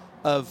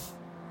of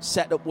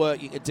setup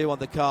work you can do on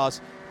the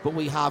cars, but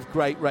we have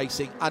great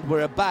racing, and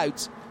we're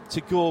about to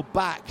go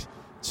back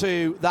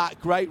to that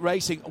great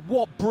racing.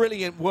 What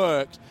brilliant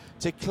work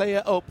to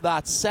clear up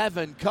that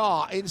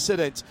 7-car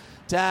incident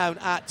down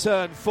at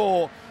Turn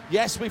 4.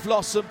 Yes, we've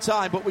lost some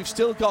time, but we've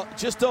still got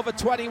just over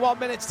 21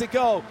 minutes to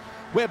go.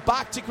 We're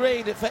back to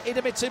green for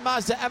Idemitsu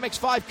Mazda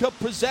MX5 Cup,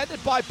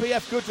 presented by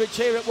BF Goodrich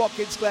here at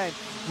Watkins Glen.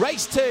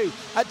 Race 2,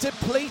 a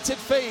depleted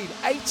feed,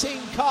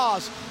 18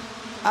 cars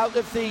out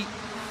of the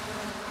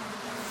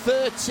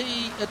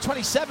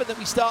 27 that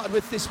we started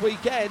with this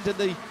weekend and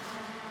the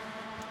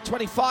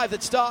 25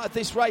 that started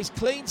this race.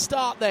 Clean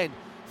start then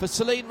for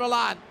Celine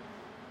Roland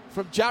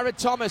from Jared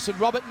Thomas and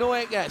Robert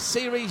Noecker.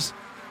 Series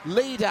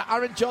leader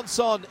Aaron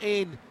Johnson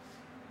in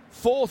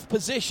 4th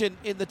position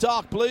in the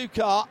dark blue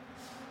car.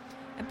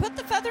 And put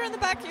the feather in the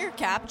back of your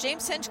cap.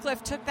 James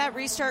Hinchcliffe took that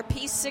restart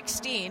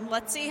P16.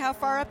 Let's see how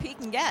far up he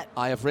can get.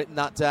 I have written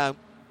that down.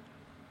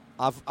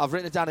 I've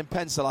written it down in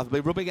pencil. I've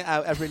been rubbing it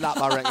out every lap,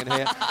 I reckon,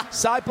 here.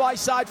 Side by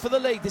side for the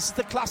lead. This is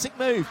the classic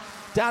move.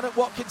 Down at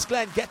Watkins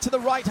Glen. Get to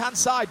the right-hand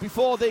side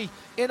before the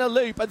inner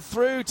loop. And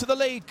through to the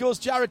lead goes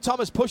Jared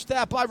Thomas. Pushed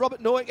there by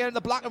Robert Noecker in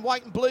the black and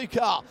white and blue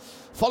car.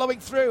 Following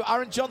through,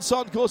 Aaron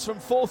Johnson goes from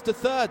 4th to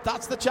 3rd.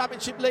 That's the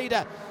championship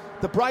leader.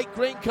 The bright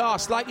green car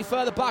slightly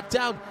further back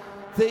down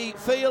the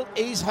field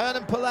is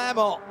Hernan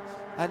Palermo.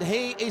 And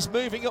he is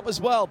moving up as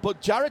well.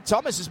 But Jared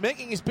Thomas is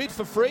making his bid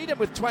for freedom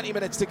with 20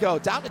 minutes to go.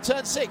 Down to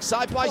turn 6,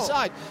 side by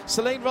side.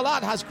 Celine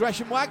Roland has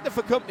Gresham Wagner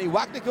for company.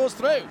 Wagner goes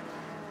through.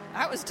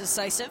 That was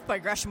decisive by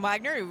Gresham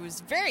Wagner, who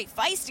was very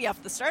feisty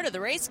off the start of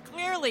the race.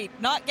 Clearly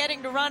not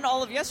getting to run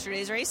all of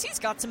yesterday's race. He's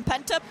got some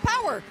pent-up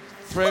power.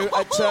 Through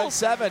at turn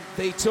 7,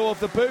 the toe of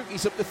the boot.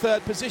 He's up to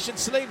 3rd position.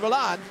 Celine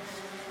Roland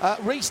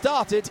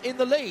restarted in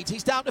the lead.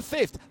 He's down to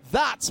 5th.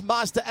 That's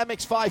Mazda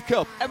MX5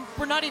 Cup. And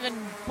we're not even,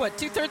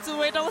 2/3 of the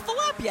way down with the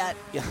lap yet.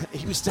 Yeah,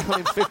 he was down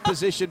in 5th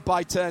position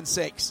by turn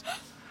 6.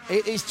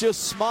 It is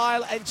just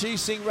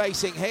smile-inducing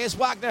racing. Here's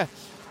Wagner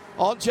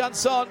on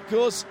Johnson.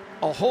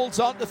 Holds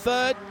on to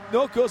 3rd.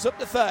 No, goes up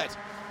to 3rd.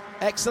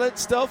 Excellent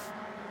stuff.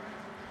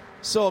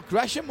 So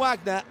Gresham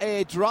Wagner,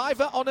 a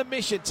driver on a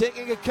mission,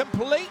 taking a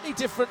completely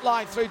different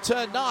line through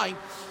turn 9,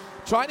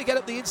 trying to get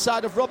up the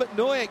inside of Robert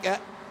Noecker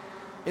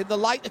in the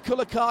lighter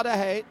colour car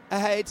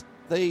ahead.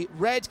 The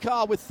red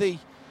car with the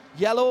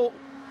yellow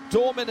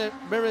door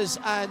mirrors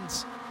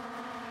and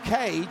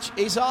cage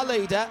is our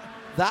leader.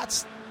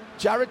 That's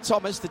Jared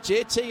Thomas, the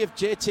JT of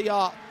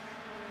JTR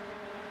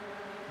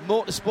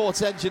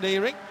Motorsports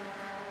Engineering.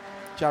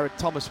 Jared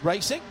Thomas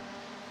Racing.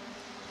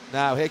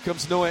 Now here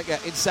comes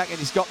Noecker in second.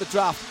 He's got the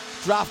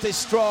draft. Draft is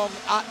strong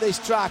at this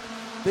track.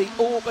 The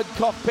open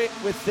cockpit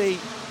with the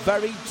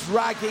very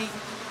draggy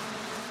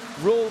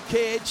roll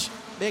cage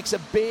makes a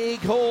big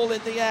hole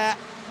in the air.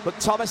 But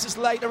Thomas is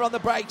later on the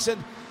brakes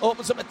and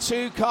opens up a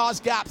 2 cars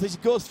gap as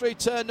he goes through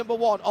turn number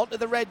 1 onto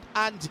the red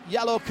and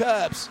yellow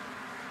curbs.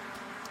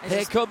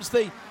 Here comes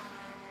the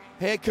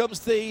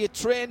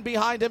train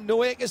behind him.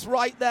 Noecker's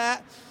right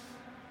there.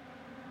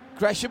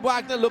 Gresham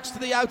Wagner looks to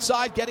the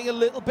outside, getting a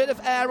little bit of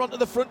air onto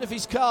the front of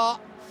his car.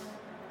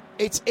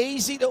 It's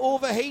easy to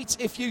overheat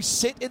if you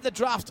sit in the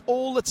draft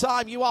all the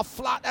time. You are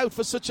flat out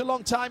for such a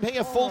long time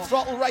here. Full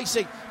throttle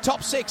racing.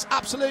 Top 6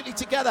 absolutely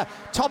together.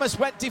 Thomas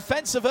went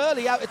defensive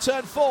early out of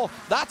turn 4.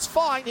 That's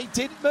fine. He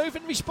didn't move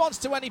in response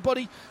to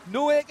anybody.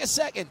 Noecker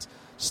second.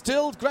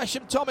 Still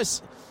Gresham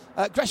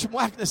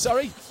Wagner,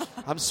 sorry.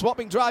 I'm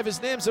swapping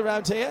drivers' names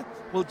around here.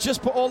 We'll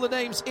just put all the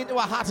names into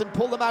a hat and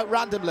pull them out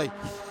randomly.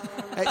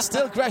 It's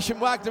still Gresham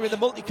Wagner in the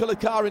multicoloured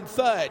car in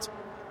 3rd.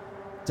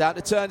 Down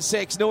to turn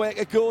 6,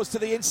 Noecker goes to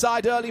the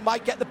inside early,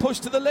 might get the push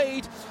to the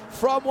lead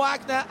from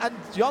Wagner, and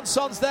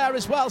Johnson's there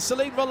as well.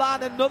 Celine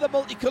Roland, another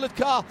multicoloured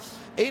car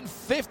in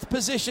 5th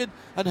position.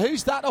 And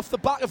who's that off the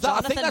back of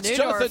that? I think that's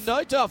Jonathan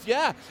Neudorf,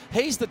 yeah.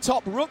 He's the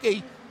top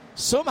rookie.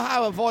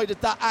 Somehow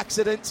avoided that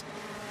accident.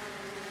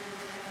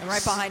 And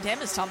right behind him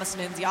is Thomas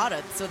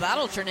Nunziata, so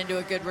that'll turn into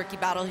a good rookie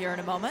battle here in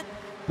a moment.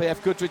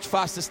 BF Goodrich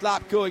fastest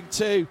lap going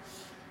to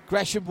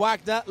Gresham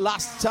Wagner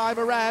last time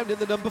around in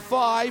the number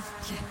 5.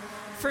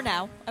 For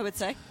now, I would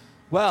say.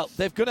 Well,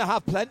 they're going to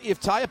have plenty of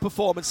tyre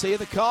performance here.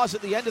 The cars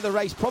at the end of the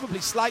race probably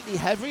slightly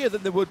heavier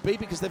than they would be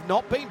because they've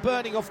not been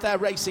burning off their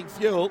racing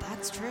fuel.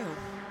 That's true.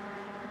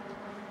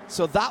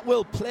 So that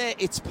will play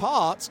its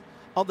part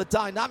on the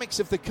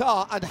dynamics of the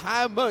car and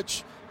how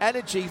much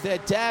energy they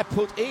dare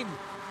put in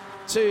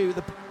to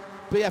the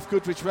BF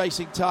Goodrich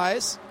Racing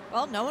tyres.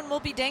 Well, no one will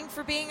be dinged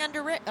for being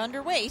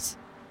underweight.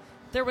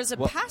 There was a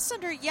pass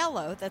under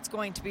yellow that's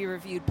going to be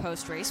reviewed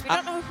post-race. We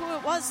don't know who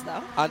it was,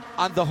 though.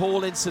 And the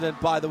whole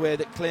incident, by the way,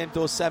 that claimed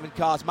those 7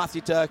 cars,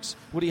 Matthew Dirks,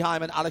 Woody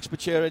Hyman, Alex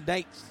Bachura,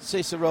 Nate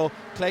Cicero,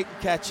 Clayton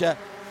Ketcher,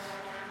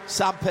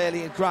 Sam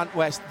Paley and Grant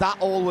West, that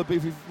all will be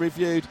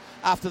reviewed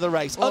after the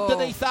race. Whoa.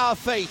 Underneath our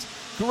feet,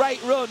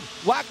 great run.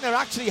 Wagner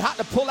actually had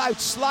to pull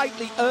out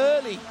slightly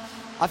early.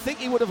 I think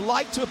he would have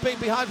liked to have been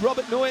behind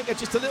Robert Noecker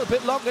just a little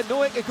bit longer.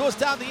 Noecker goes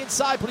down the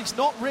inside, but he's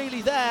not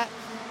really there.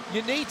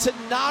 You need to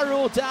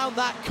narrow down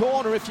that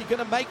corner if you're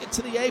going to make it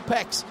to the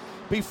apex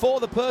before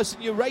the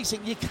person you're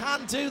racing. You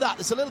can do that.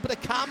 There's a little bit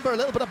of camber, a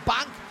little bit of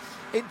bank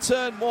in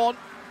turn 1.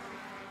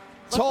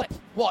 Top,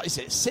 what is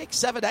it, 6,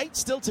 7, 8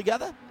 still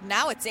together?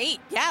 Now it's 8,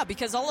 yeah,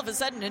 because all of a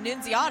sudden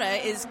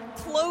Annunziata is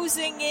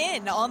closing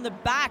in on the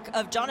back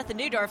of Jonathan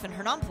Neudorf and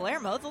Hernan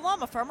Palermo, the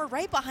llama farmer,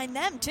 right behind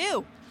them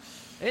too.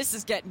 This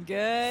is getting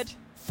good.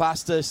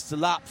 Fastest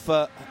lap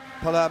for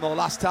Palermo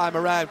last time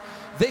around.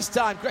 This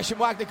time, Gresham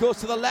Wagner goes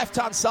to the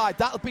left-hand side.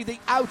 That'll be the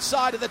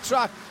outside of the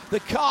track. The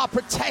car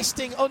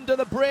protesting under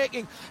the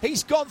braking.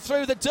 He's gone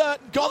through the dirt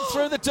and gone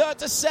through the dirt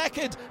to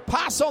second.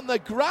 Pass on the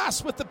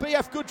grass with the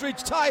BF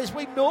Goodrich tyres.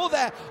 We know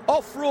their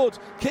off-road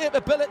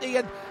capability.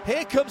 And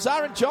here comes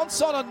Aaron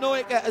Johnson on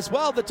Noika as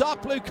well. The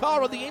dark blue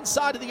car on the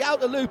inside of the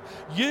outer loop,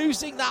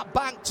 using that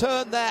bank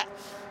turn there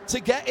to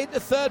get into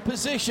third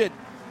position.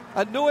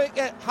 And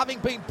Noika, having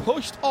been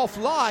pushed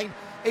offline,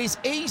 is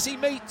easy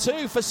meat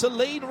too for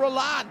Celine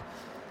Roland.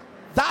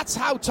 That's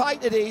how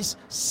tight it is.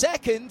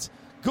 Second,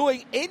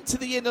 going into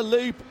the inner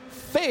loop.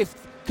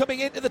 Fifth,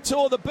 coming into the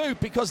toe of the boot,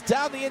 because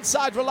down the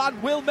inside,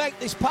 Roland will make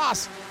this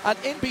pass. And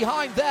in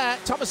behind there,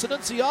 Thomas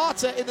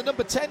Annunziata in the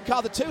number 10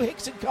 car. The two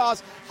Hickson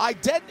cars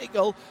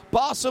identical,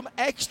 bar some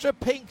extra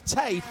pink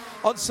tape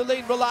on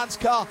Celine Roland's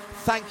car.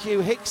 Thank you,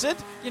 Hickson.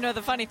 You know,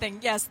 the funny thing,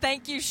 yes,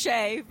 thank you,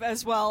 Shay,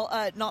 as well.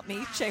 Not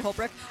me, Shay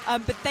Holbrook.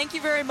 But thank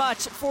you very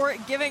much for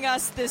giving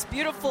us this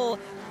beautiful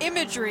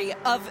imagery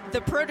of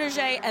the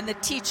protege and the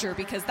teacher,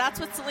 because that's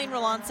what Celine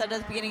Roland said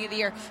at the beginning of the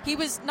year. He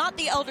was not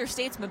the elder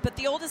statesman, but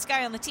the oldest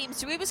guy on the team,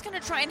 so he was going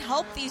to try and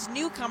help these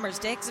newcomers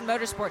to Hickson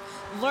Motorsport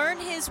learn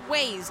his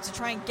ways to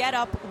try and get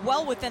up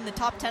well within the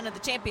top 10 of the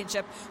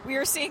championship. We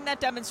are seeing that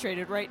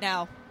demonstrated right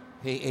now.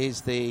 He is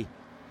the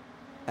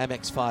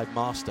MX5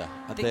 master,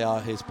 and they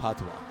are his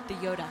Padawan. The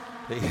Yoda.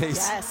 He is.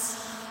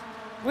 Yes.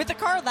 With a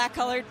car that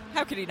colored,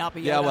 how could he not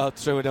be Yoda? Yeah, well,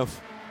 true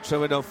enough.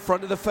 True enough.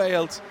 Front of the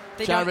field,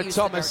 they Jared don't use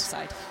Thomas. The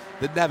dark side.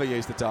 They never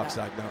use the dark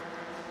side, no.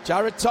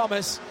 Jared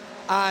Thomas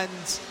and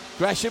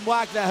Gresham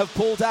Wagner have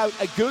pulled out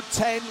a good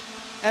 10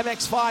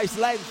 MX5's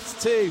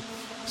length to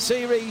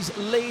series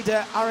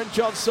leader Aaron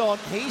Johnson.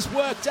 He's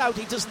worked out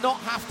he does not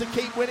have to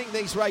keep winning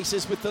these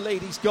races with the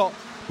lead he's got,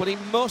 but he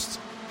must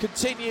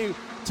continue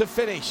to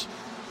finish.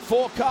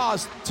 4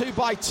 cars,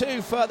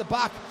 2x2 further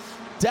back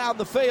down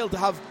the field,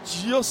 have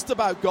just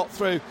about got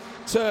through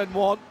turn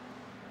 1.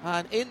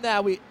 And in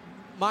there, we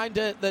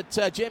reminder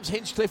that James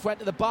Hinchcliffe went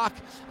to the back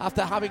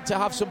after having to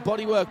have some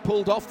bodywork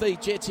pulled off the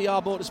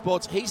JTR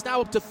Motorsports. He's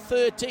now up to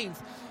 13th,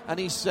 and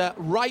he's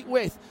right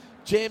with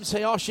James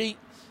Hiyoshi.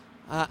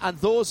 And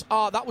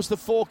that was the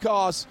 4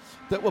 cars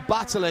that were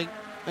battling.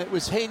 It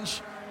was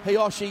Hinch,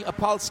 Hiyoshi,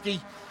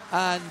 Opalski,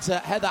 and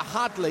Heather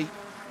Hadley,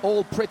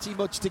 all pretty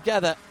much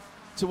together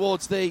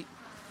towards the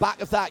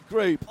back of that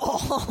group.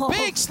 Oh.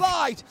 Big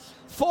slide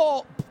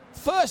for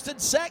first and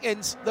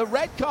second. The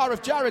red car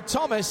of Jared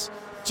Thomas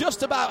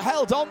just about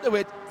held onto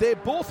it. They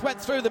both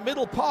went through the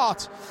middle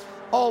part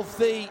of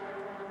the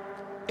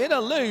inner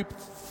loop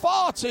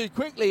far too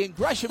quickly, and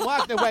Gresham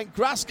Wagner went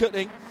grass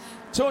cutting.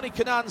 Tony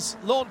Canan's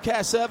Lawn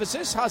Care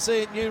Services has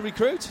a new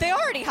recruit. They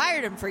already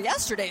hired him for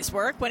yesterday's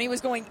work when he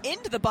was going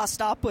into the bus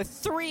stop with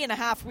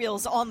 3.5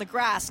 wheels on the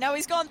grass. Now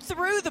he's gone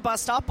through the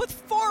bus stop with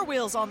 4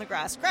 wheels on the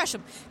grass.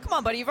 Gresham, come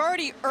on, buddy. You've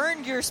already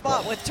earned your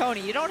spot with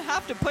Tony. You don't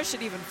have to push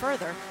it even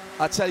further.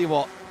 I tell you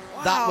what,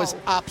 wow. That was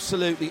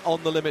absolutely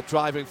on the limit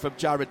driving from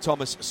Jared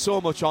Thomas. So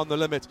much on the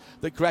limit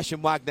that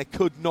Gresham Wagner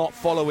could not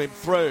follow him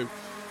through.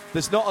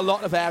 There's not a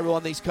lot of aero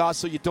on these cars,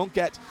 so you don't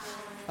get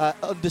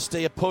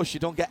understeer push, you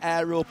don't get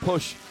aero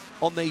push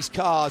on these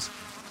cars,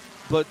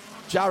 but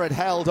Jared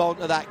held on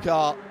to that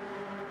car.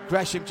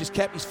 Gresham just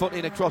kept his foot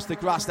in across the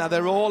grass. Now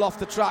they're all off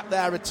the track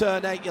there at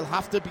turn 8. You'll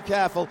have to be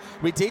careful.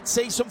 We did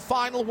see some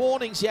final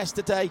warnings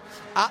yesterday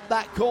at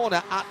that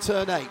corner at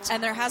turn 8.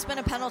 And there has been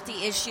a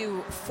penalty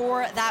issue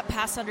for that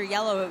pass under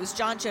yellow. It was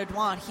John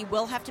Jodouin. He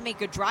will have to make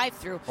a drive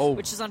through,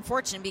 which is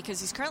unfortunate because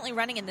he's currently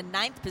running in the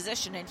 9th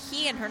position, and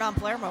he and Hernan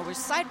Palermo were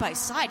side by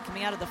side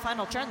coming out of the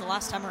final turn the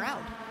last time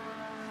around.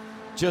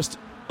 Just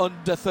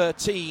under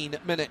 13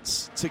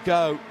 minutes to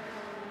go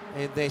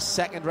in this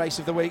second race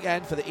of the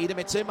weekend for the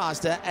Idemitsu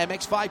Mazda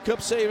MX5 Cup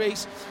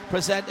Series,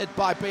 presented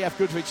by BF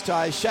Goodrich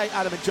Tyres. Shay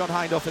Adam and John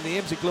Hindhoff in the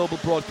IMSA Global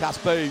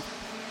Broadcast booth.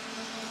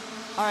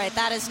 All right,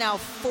 that is now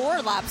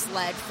 4 laps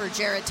led for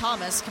Jared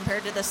Thomas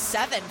compared to the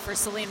 7 for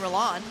Celine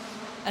Roland.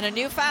 And a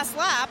new fast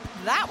lap,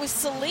 that was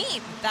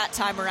Celine that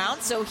time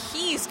around, so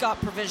he's got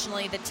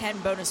provisionally the 10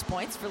 bonus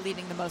points for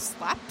leading the most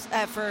laps,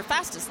 for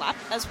fastest lap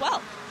as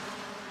well.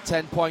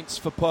 10 points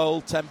for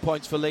pole, 10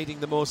 points for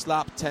leading the most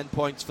lap, 10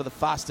 points for the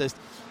fastest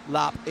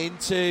lap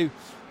into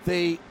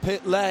the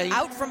pit lane.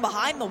 Out from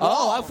behind the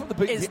wall out from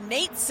the is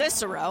Nate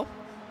Cicero.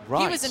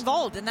 Right. He was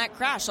involved in that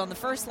crash on the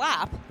first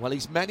lap. Well,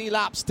 he's many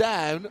laps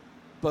down,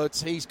 but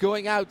he's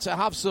going out to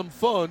have some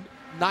fun.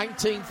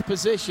 19th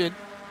position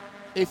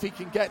if he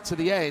can get to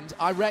the end.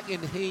 I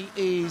reckon he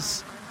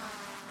is...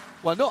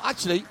 Well, no,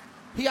 actually,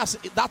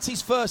 that's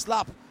his first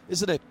lap,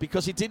 isn't it?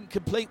 Because he didn't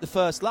complete the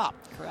first lap.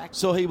 Correct.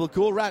 So he will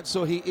go around.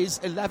 So he is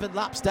 11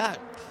 laps down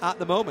at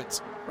the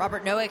moment.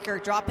 Robert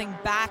Noaker dropping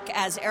back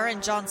as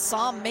Aaron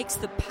Johnson makes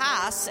the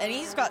pass, and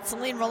he's got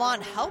Celine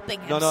Roland helping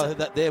him. No,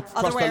 they've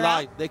crossed the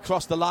line. They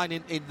crossed the line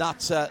in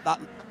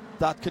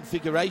that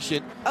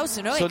configuration. Oh,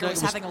 so Noaker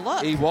was having a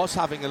look. He was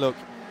having a look.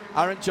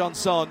 Aaron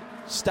Johnson,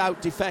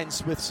 stout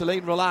defence with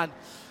Celine Roland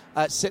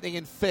sitting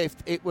in 5th.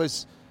 It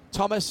was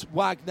Thomas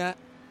Wagner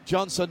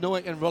Johnson,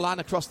 Nowick and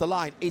Roland across the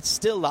line, it's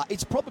still that.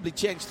 It's probably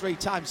changed 3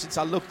 times since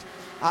I looked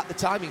at the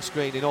timing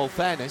screen, in all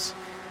fairness.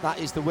 That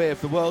is the way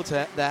of the world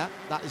there.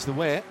 That is the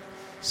way.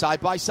 Side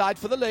by side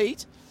for the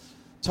lead.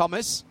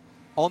 Thomas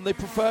on the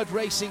preferred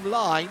racing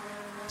line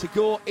to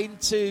go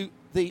into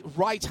the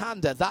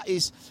right-hander. That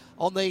is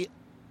on the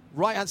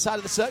right-hand side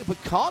of the circuit,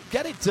 but can't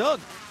get it done.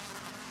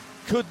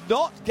 Could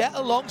not get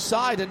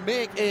alongside and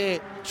make a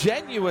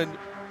genuine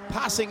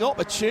passing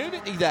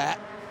opportunity there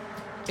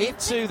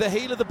into the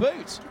heel of the boot. Do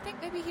you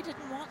think maybe he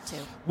didn't want to?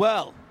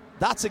 Well,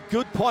 that's a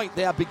good point.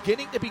 They are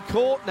beginning to be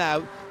caught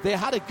now. They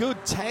had a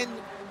good 10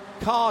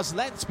 cars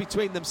lengths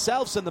between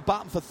themselves and the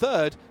battle for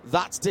third.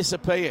 That's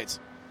disappeared.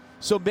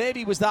 So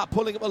maybe was that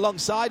pulling up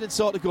alongside and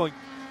sort of going,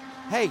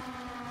 hey,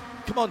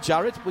 come on,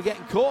 Jared, we're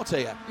getting caught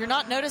here. You're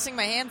not noticing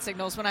my hand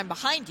signals when I'm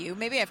behind you.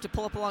 Maybe I have to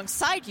pull up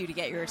alongside you to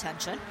get your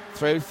attention.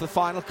 Through for the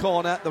final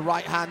corner, the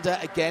right-hander,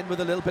 again with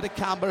a little bit of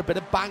camber, a bit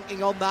of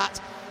banking on that.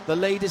 The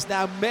lead is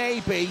now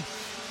maybe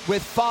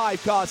with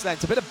 5 cars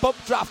lengths. A bit of bump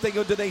drafting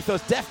underneath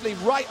us.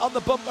 Definitely right on the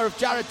bumper of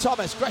Jared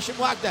Thomas. Gresham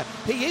Wagner,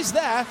 he is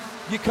there.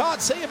 You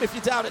can't see him if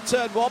you're down at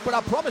turn 1, but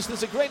I promise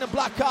there's a green and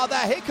black car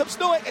there. Here comes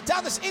Nowick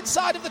down this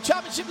inside of the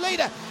championship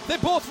leader. They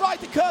both ride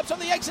the curbs on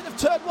the exit of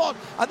turn 1,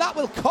 and that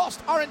will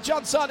cost Aaron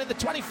Johnson in the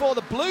 24,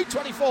 the blue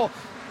 24,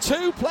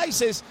 2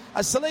 places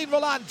as Celine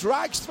Roland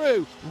drags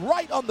through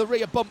right on the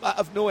rear bumper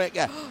of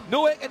Nowick.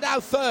 Nowick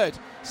now third.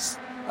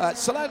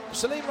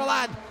 Celine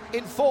Roland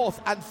in 4th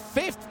and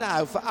 5th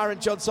now for Aaron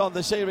Johnson,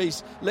 the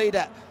series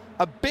leader.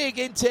 A big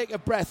intake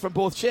of breath from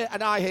both Shea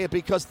and I here,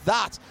 because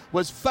that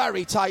was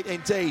very tight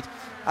indeed.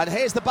 And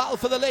here's the battle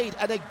for the lead.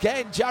 And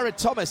again, Jared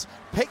Thomas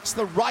picks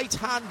the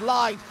right-hand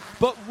line,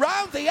 but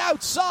round the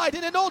outside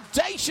in an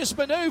audacious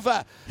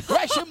manoeuvre.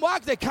 Gresham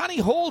Wagner, can he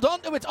hold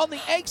on to it on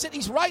the exit?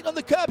 He's right on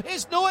the curb.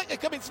 Here's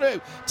Nowick coming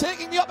through,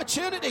 taking the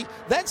opportunity.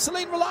 Then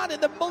Celine Roland in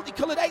the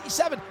multicoloured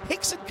 87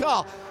 Hickson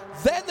car.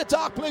 Then the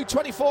dark blue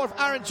 24 of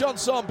Aaron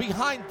Johnson.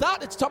 Behind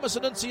that, it's Thomas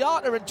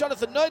Annunziata and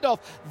Jonathan Neudorf.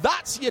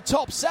 That's your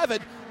top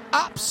 7.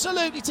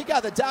 Absolutely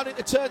together down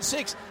into turn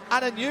 6,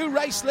 and a new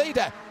race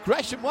leader,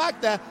 Gresham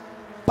Wagner,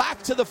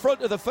 back to the front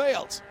of the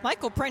field.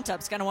 Michael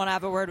Printup's going to want to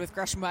have a word with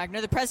Gresham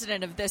Wagner, the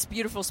president of this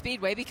beautiful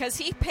speedway, because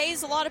he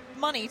pays a lot of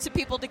money to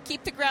people to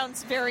keep the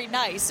grounds very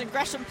nice, and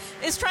Gresham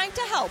is trying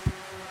to help.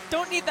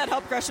 Don't need that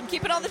help, Gresham.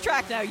 Keep it on the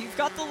track now. You've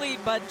got the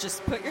lead, bud.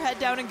 Just put your head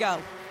down and go.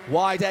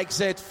 Wide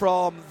exit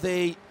from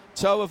the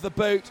toe of the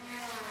boot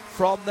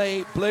from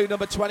the blue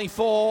number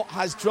 24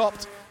 has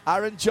dropped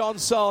Aaron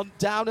Johnson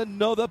down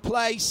another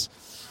place.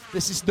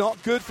 This is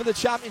not good for the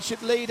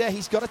championship leader.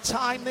 He's got to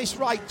time this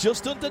right.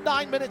 Just under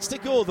 9 minutes to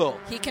go, though.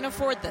 He can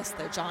afford this,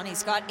 though, John.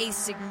 He's got a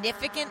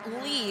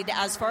significant lead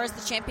as far as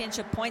the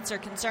championship points are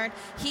concerned.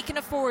 He can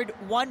afford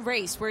one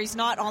race where he's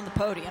not on the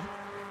podium.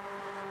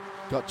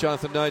 Got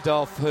Jonathan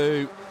Neudorf,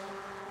 who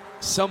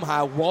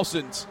somehow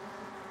wasn't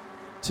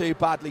too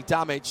badly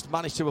damaged.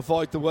 Managed to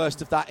avoid the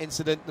worst of that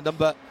incident. The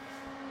number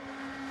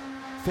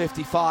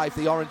 55,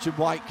 the orange and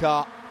white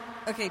car.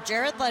 Okay,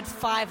 Jared led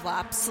 5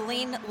 laps.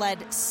 Celine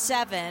led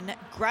 7.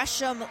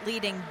 Gresham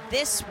leading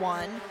this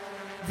one.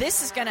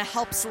 This is going to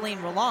help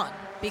Celine Roland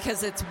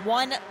because it's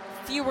 1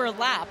 fewer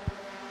lap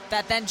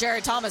that then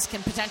Jared Thomas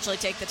can potentially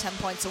take the 10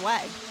 points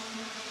away.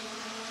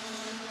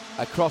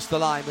 Across the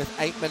line with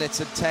 8 minutes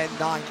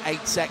and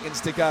 8 seconds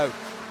to go.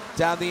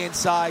 Down the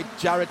inside,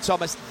 Jared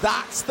Thomas.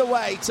 That's the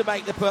way to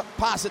make the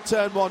pass at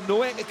turn 1.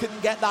 Nowick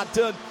couldn't get that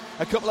done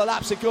a couple of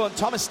laps ago, and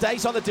Thomas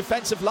stays on the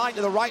defensive line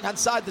to the right-hand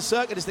side of the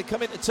circuit as they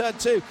come into turn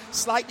 2.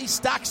 Slightly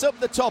stacks up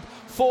the top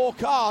 4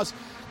 cars.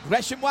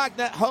 Gresham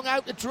Wagner hung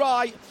out to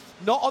dry,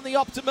 not on the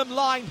optimum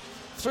line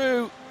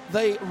through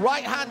the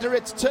right-hander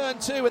at turn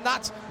 2, and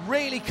that's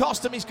really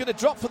cost him. He's going to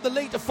drop from the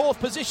lead to 4th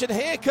position.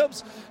 Here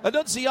comes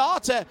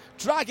Annunziata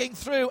dragging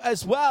through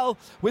as well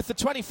with the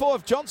 24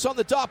 of Johnson,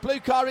 the dark blue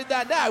car in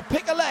there now.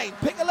 Pick a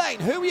lane.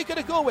 Who are you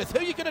going to go with? Who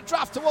are you going to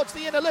draft towards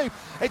the inner loop?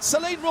 It's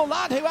Celine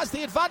Roland who has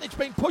the advantage,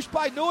 being pushed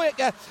by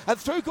Nowick, and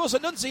through goes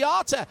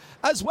Annunziata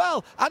as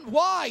well, and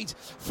wide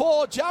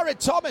for Jared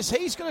Thomas.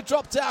 He's going to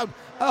drop down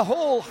a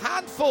whole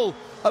handful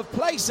of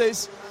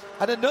places.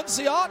 And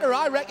Annunziata,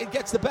 I reckon,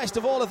 gets the best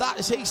of all of that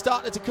as he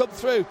started to come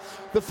through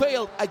the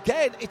field.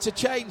 Again, it's a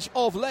change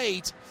of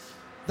lead.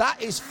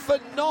 That is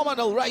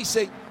phenomenal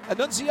racing.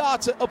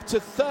 Annunziata up to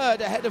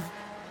 3rd ahead of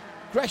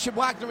Gresham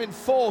Wagner in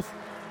 4th.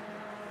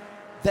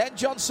 Then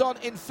Johnson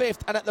in 5th.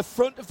 And at the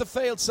front of the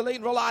field,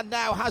 Celine Roland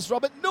now has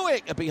Robert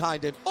Nowick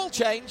behind him. All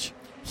change.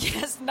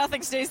 Yes,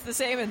 nothing stays the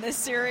same in this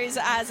series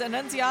as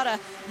Annunziata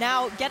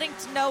now getting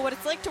to know what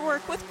it's like to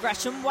work with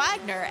Gresham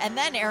Wagner, and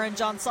then Aaron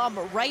Johnson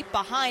right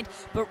behind.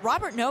 But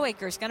Robert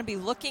Nowick is going to be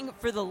looking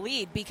for the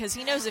lead because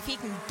he knows if he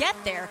can get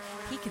there,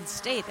 he can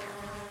stay there.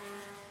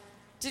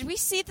 Did we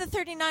see the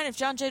 39 of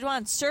John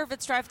Jadouin serve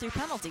its drive-through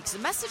penalty? Because the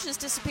message has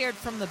disappeared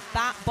from the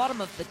bottom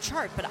of the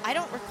chart, but I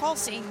don't recall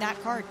seeing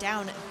that car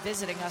down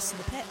visiting us in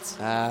the pits.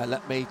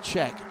 Let me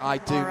check. I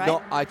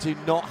do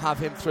not have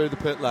him through the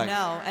pit lane.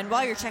 No, and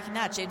while you're checking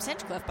that, James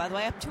Hinchcliffe, by the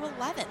way, up to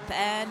 11th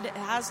and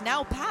has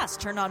now passed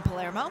Turn on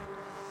Palermo.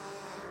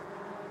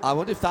 I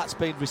wonder if that's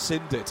been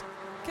rescinded.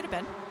 Could have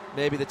been.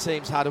 Maybe the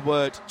team's had a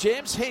word.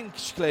 James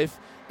Hinchcliffe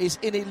is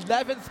in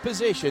 11th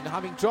position,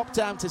 having dropped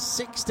down to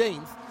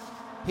 16th.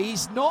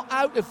 He's not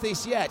out of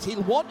this yet.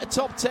 He'll want a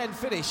top 10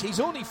 finish. He's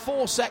only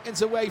 4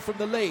 seconds away from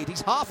the lead. He's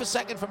half a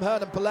second from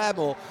Hernan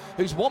Palermo,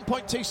 who's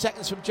 1.2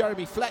 seconds from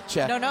Jeremy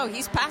Fletcher. No,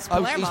 he's past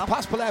Palermo. He's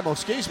past Palermo,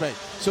 excuse me.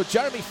 So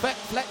Jeremy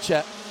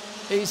Fletcher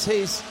is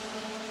his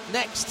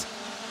next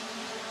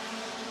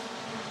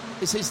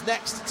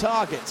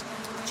target.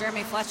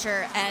 Jeremy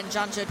Fletcher and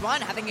John Jodouin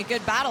having a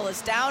good battle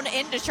is down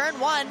into turn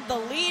one. The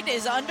lead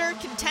is under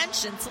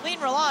contention. Celine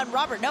Roland,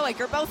 Robert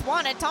Noaker both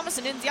won it. Thomas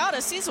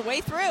Annunziata sees a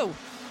way through.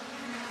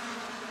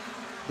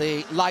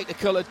 The lighter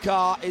coloured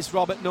car is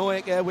Robert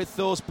Noaker with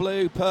those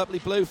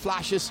purpley blue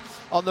flashes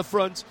on the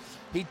front.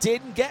 He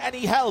didn't get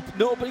any help.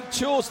 Nobody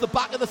chose the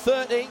back of the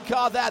 13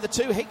 car there. The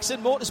two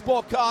Hickson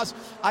Motorsport cars,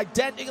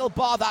 identical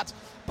bar that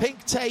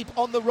pink tape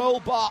on the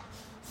roll bar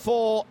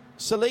for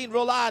Celine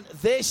Roland.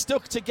 They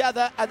stuck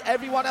together and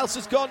everyone else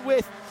has gone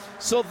with.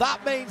 So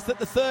that means that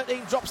the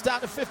 13 drops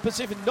down to 5th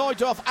position.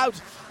 Neudorf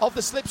out of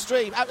the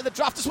slipstream, out of the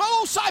draft as well.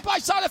 Oh, side by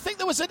side. I think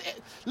there was a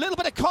little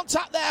bit of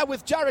contact there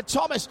with Jared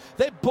Thomas.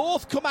 They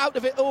both come out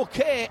of it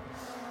okay.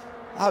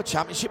 Our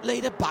championship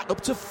leader back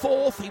up to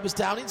 4th. He was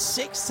down in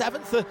 6th,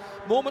 7th a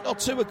moment or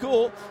two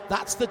ago.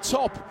 That's the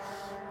top.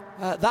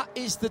 That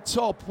is the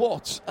top,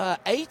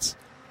 8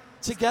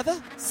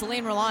 together?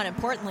 Celine Roland,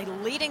 importantly,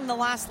 leading the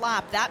last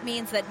lap. That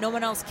means that no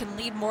one else can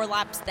lead more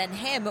laps than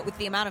him with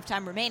the amount of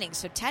time remaining.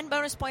 So 10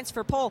 bonus points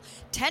for pole,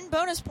 10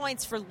 bonus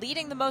points for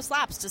leading the most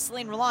laps to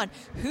Celine Roland.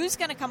 Who's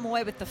going to come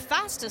away with the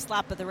fastest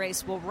lap of the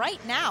race? Well, right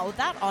now,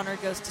 that honor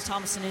goes to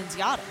Thomas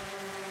Annunziata,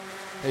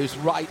 who's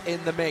right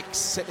in the mix,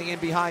 sitting in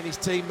behind his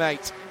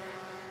teammate.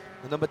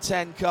 The number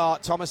 10 car,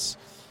 Thomas,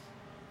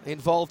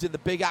 involved in the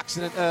big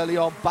accident early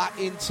on, back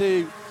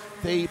into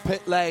the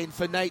pit lane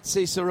for Nate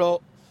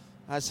Cicero.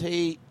 As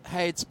he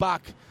heads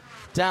back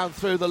down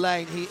through the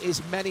lane, he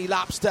is many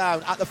laps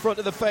down at the front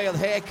of the field.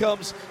 Here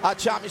comes our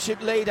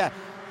championship leader,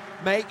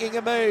 making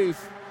a move,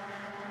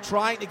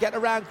 trying to get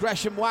around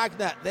Gresham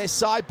Wagner. They're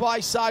side by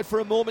side for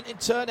a moment in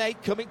turn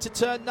 8, coming to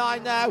turn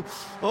 9 now.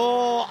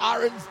 Oh,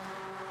 Aaron,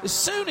 as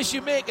soon as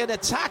you make an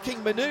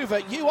attacking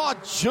manoeuvre, you are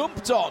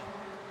jumped on.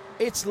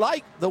 It is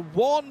like the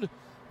one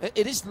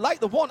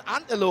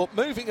antelope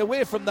moving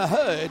away from the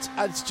herd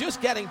and it's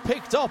just getting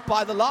picked up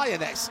by the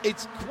lioness.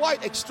 It's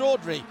quite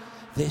extraordinary.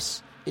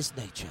 This is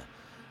nature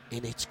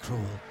in its cruel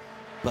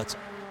but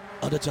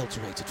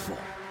unadulterated form.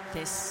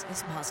 This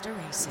is Mazda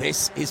Racing.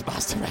 This is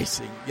Mazda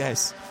Racing,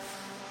 yes.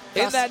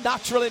 In their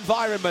natural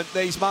environment,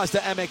 these Mazda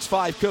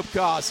MX5 Cup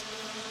cars.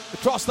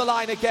 Across the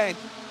line again.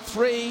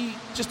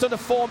 Just under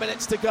 4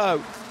 minutes to go.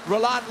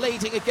 Roland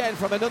leading again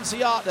from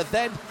Annunziata,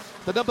 then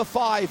the number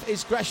 5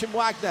 is Gresham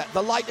Wagner.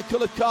 The lighter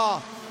coloured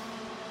car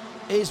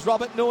is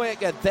Robert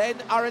Noaker. Then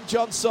Aaron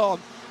Johnson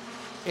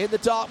in the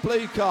dark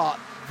blue car.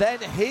 Then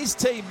his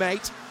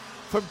teammate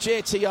from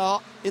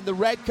JTR in the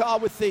red car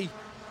with the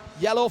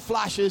yellow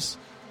flashes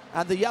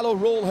and the yellow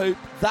roll hoop.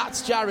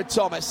 That's Jared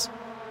Thomas.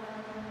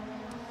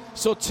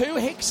 So 2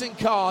 Hickson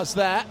cars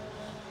there.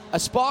 A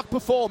Spark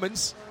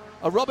Performance,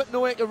 a Robert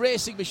Noaker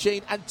racing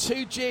machine, and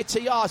 2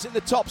 JTRs in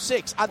the top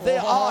 6. And they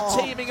are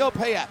teaming up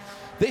here.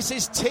 This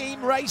is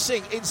team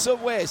racing in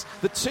some ways.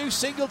 The 2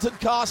 Singleton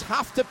cars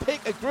have to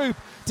pick a group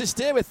to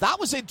steer with. That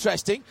was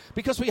interesting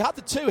because we had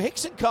the 2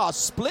 Hickson cars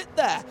split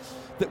there.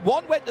 That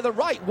one went to the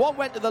right, one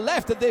went to the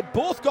left, and they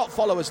both got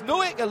followers.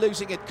 Noaker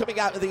losing it, coming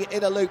out of the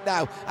inner loop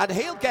now, and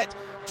he'll get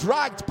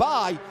dragged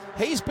by.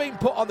 He's been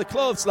put on the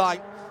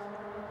clothesline,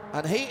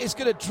 and he is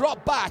going to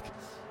drop back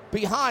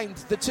behind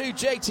the 2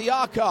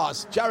 JTR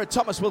cars. Jared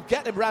Thomas will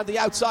get him round the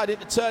outside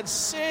into turn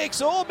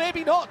 6, or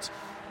maybe not.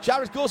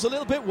 Jared goes a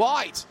little bit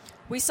wide.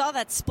 We saw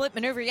that split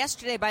maneuver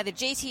yesterday by the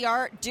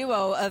JTR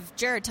duo of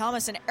Jared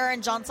Thomas and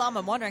Aaron Johnson.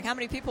 I'm wondering how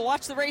many people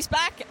watched the race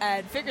back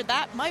and figured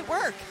that might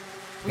work.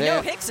 We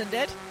know Hickson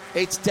did.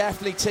 It's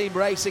definitely team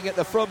racing at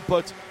the front,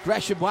 but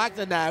Gresham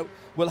Wagner now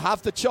will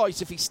have the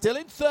choice. If he's still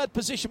in 3rd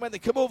position when they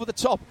come over the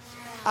top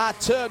at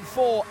turn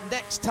 4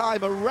 next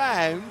time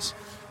around,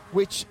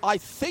 which I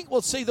think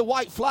will see the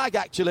white flag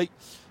actually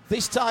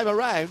this time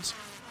around,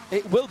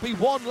 it will be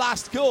one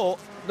last go.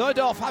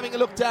 Neudorf having a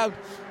look down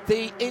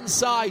the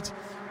inside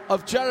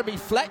of Jeremy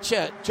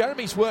Fletcher.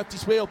 Jeremy's worked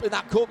his way up in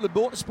that Copeland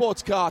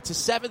Motorsports car to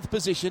 7th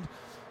position.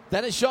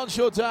 Then it's Jean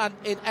Jourdain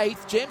in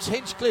 8th. James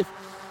Hinchcliffe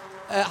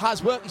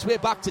has worked his way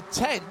back to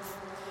 10th.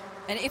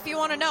 And if you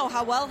want to know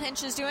how well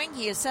Hinch is doing,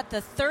 he has set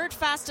the 3rd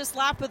fastest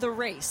lap of the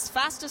race.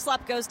 Fastest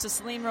lap goes to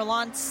Celine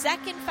Roland.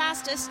 2nd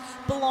fastest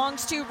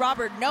belongs to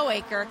Robert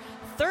Noaker.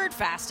 3rd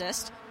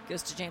fastest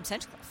goes to James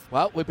Hinchcliffe.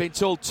 Well, we've been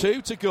told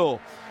 2 to go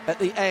at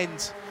the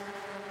end.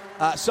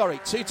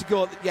 2 to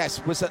go,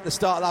 yes, was at the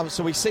start of that.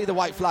 So we see the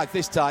white flag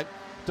this time.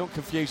 Don't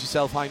confuse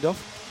yourself,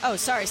 Hindhoff. Oh,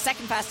 sorry,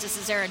 2nd fastest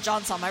is Aaron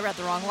Johnson. I read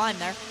the wrong line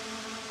there.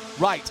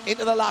 Right,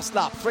 into the last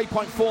lap,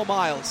 3.4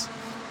 miles.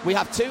 We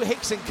have 2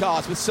 Hickson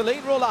cars with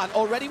Celine Roland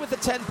already with the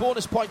 10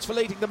 bonus points for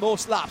leading the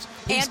most laps.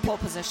 And pole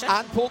position.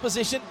 And pole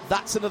position,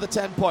 that's another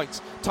 10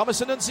 points. Thomas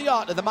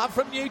Annunziata, the man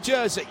from New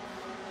Jersey,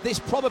 this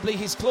probably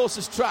his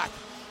closest track.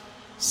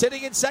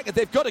 Sitting in second.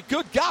 They've got a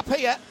good gap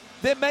here.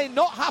 They may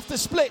not have to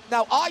split.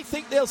 Now, I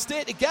think they'll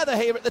stay together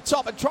here at the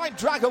top and try and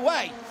drag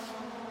away.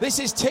 This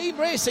is team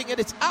racing at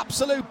its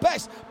absolute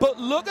best. But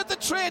look at the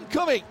train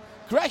coming.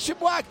 Gresham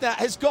Wagner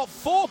has got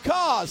 4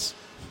 cars.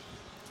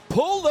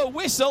 Pull the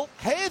whistle.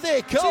 Here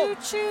they come.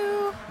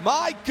 Choo-choo.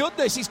 My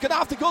goodness, he's going to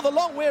have to go the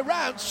long way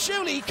around.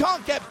 Surely he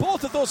can't get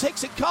both of those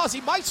Hickson cars.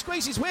 He might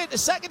squeeze his way into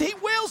second. He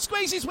will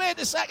squeeze his way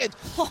into second.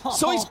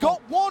 So he's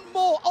got one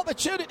more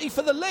opportunity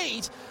for the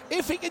lead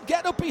if he can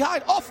get up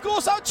behind. Off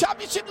goes our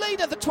championship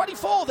leader, the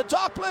 24, the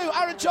dark blue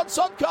Aaron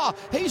Johnson car.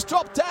 He's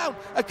dropped down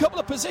a couple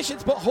of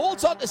positions but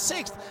holds on to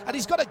 6th, and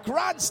he's got a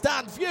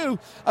grandstand view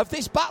of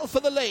this battle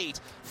for the lead.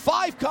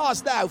 5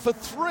 cars now for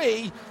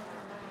 3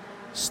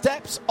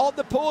 steps on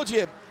the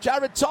podium.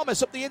 Jared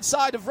Thomas up the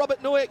inside of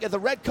Robert Noaker, the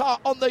red car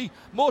on the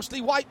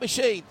mostly white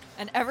machine.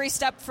 And every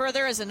step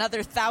further is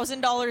another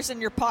 $1,000 in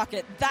your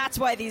pocket. That's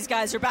why these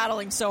guys are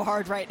battling so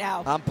hard right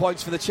now. And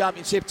points for the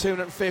championship,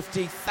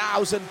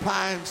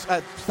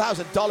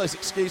 $250,000,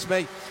 excuse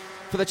me,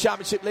 for the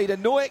championship leader.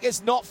 Noack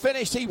is not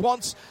finished. He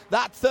wants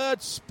that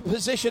 3rd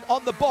position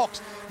on the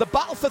box. The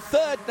battle for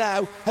 3rd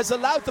now has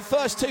allowed the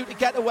first 2 to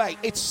get away.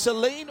 It's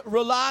Celine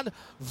Roland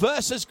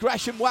versus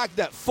Gresham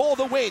Wagner for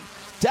the win.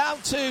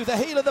 Down to the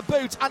heel of the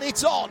boot, and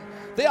it's on.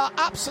 They are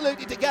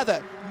absolutely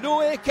together.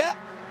 Noaker,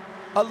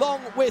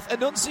 along with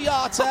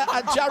Annunziata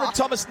and Jared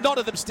Thomas, none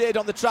of them stayed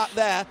on the track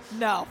there.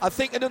 No. I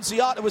think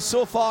Annunziata was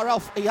so far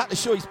off, he had to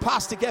show his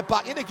pass to get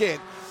back in again.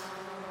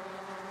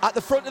 At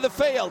the front of the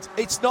field,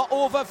 it's not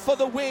over for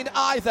the win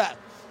either.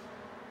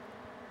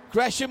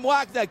 Gresham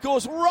Wagner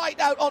goes right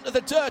out onto the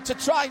dirt to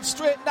try and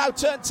straighten out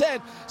turn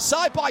 10.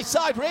 Side by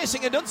side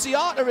racing,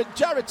 Annunziata and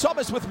Jared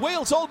Thomas with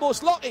wheels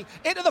almost locking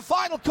into the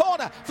final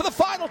corner for the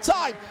final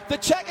time. The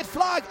checkered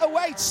flag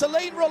awaits.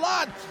 Celine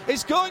Roland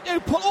is going to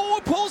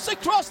pulls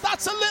across.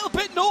 That's a little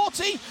bit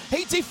naughty.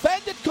 He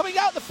defended coming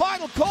out the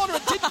final corner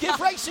and didn't give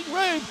racing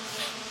room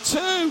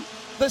to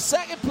the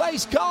second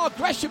place car.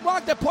 Gresham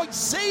Wagner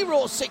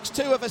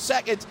 0.062 of a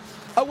second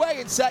away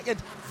in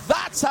second.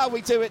 That's how we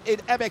do it in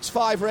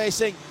MX5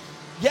 racing.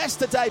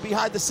 Yesterday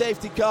behind the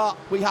safety car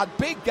we had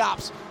big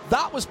gaps.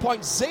 That was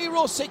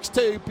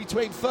 0.062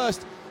 between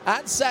first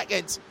and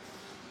second.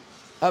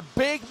 A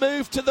big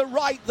move to the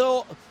right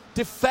though,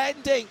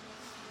 defending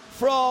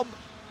from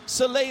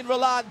Celine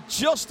Roland,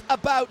 just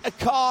about a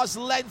car's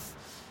length.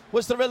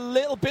 Was there a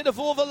little bit of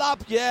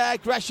overlap? Yeah,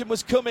 Gresham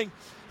was coming.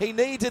 He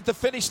needed the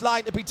finish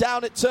line to be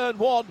down at turn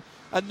 1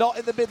 and not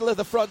in the middle of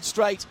the front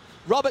straight.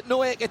 Robert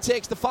Noaker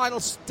takes the final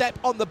step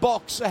on the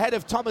box ahead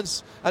of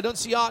Thomas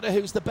Annunziata,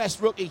 who's the best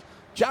rookie.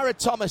 Jared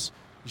Thomas,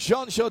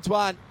 Jean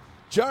Chaudouin,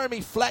 Jeremy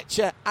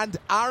Fletcher and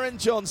Aaron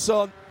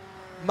Johnson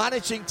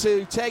managing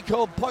to take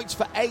home points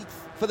for 8th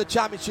for the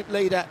championship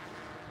leader.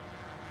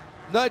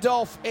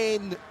 Nerdorf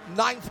in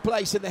 9th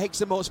place in the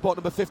Hickson Motorsport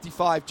number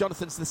 55.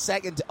 Jonathan's the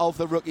second of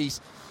the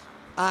rookies.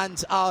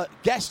 And our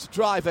guest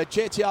driver,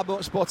 JTR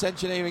Motorsports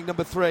Engineering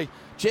number 3,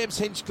 James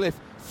Hinchcliffe,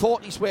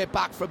 fought his way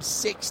back from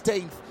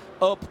 16th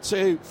up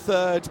to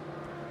 3rd,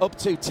 up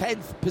to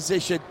 10th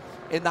position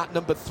in that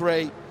number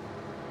 3.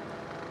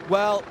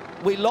 Well,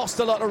 we lost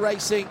a lot of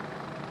racing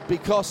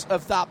because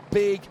of that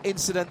big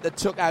incident that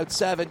took out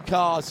 7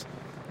 cars.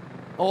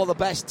 All the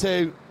best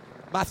to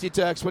Matthew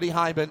Dirks, Woody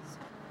Hyman,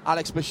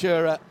 Alex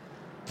Bashura,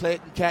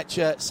 Clayton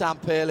Ketcher, Sam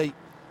Paley,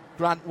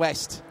 Grant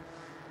West.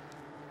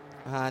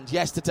 And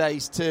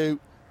yesterday's 2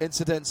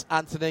 incidents,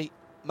 Anthony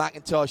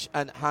McIntosh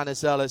and Hannah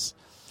Zellers.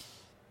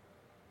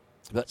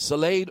 But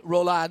Celine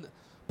Roland,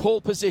 pole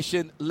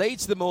position,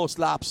 leads the most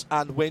laps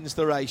and wins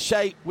the race.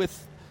 Shay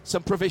with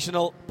some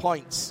provisional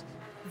points.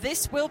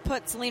 This will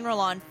put Celine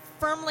Roland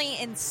firmly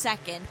in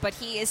second, but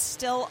he is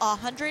still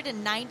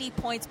 190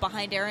 points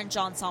behind Aaron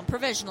Johnson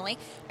provisionally.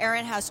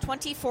 Aaron has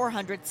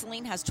 2,400.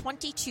 Celine has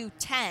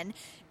 2,210.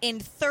 In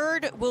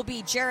third will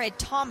be Jared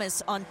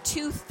Thomas on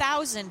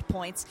 2,000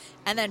 points.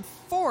 And then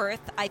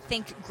fourth, I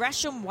think,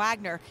 Gresham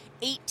Wagner,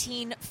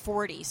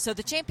 1,840. So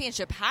the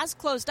championship has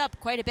closed up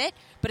quite a bit,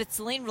 but it's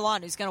Celine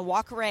Roland who's going to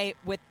walk away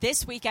with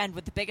this weekend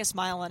with the biggest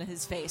smile on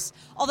his face.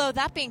 Although,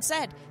 that being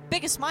said,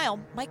 biggest smile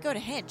might go to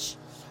Hinch.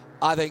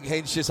 I think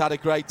Hinch has had a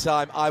great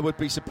time. I would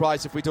be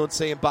surprised if we don't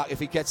see him back. If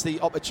he gets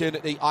the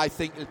opportunity, I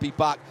think he'll be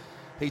back.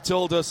 He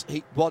told us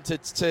he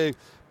wanted to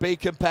be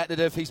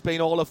competitive. He's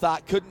been all of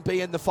that. Couldn't be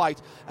in the fight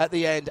at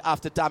the end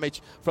after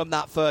damage from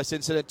that first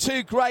incident.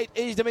 2 great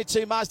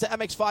Idemitsu Mazda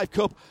MX5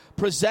 Cup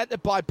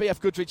presented by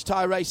BF Goodrich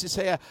Tyre Races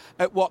here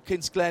at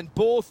Watkins Glen.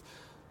 Both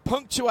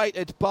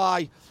punctuated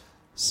by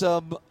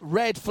some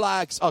red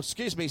flags,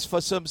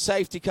 for some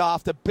safety car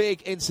after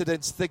big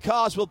incidents. The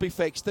cars will be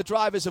fixed. The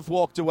drivers have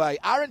walked away.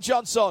 Aaron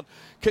Johnson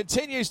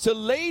continues to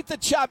lead the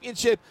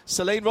championship.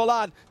 Celine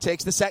Roland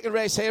takes the second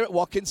race here at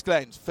Watkins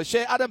Glen. For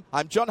Shea Adam,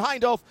 I'm John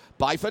Hindhaugh.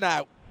 Bye for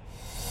now.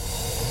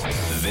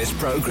 This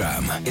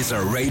program is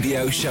a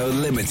Radio Show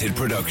Limited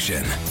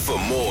production. For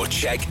more,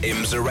 check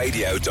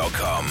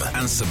imsaradio.com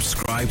and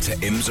subscribe to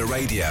IMSA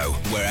Radio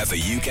wherever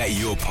you get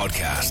your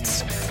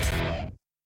podcasts.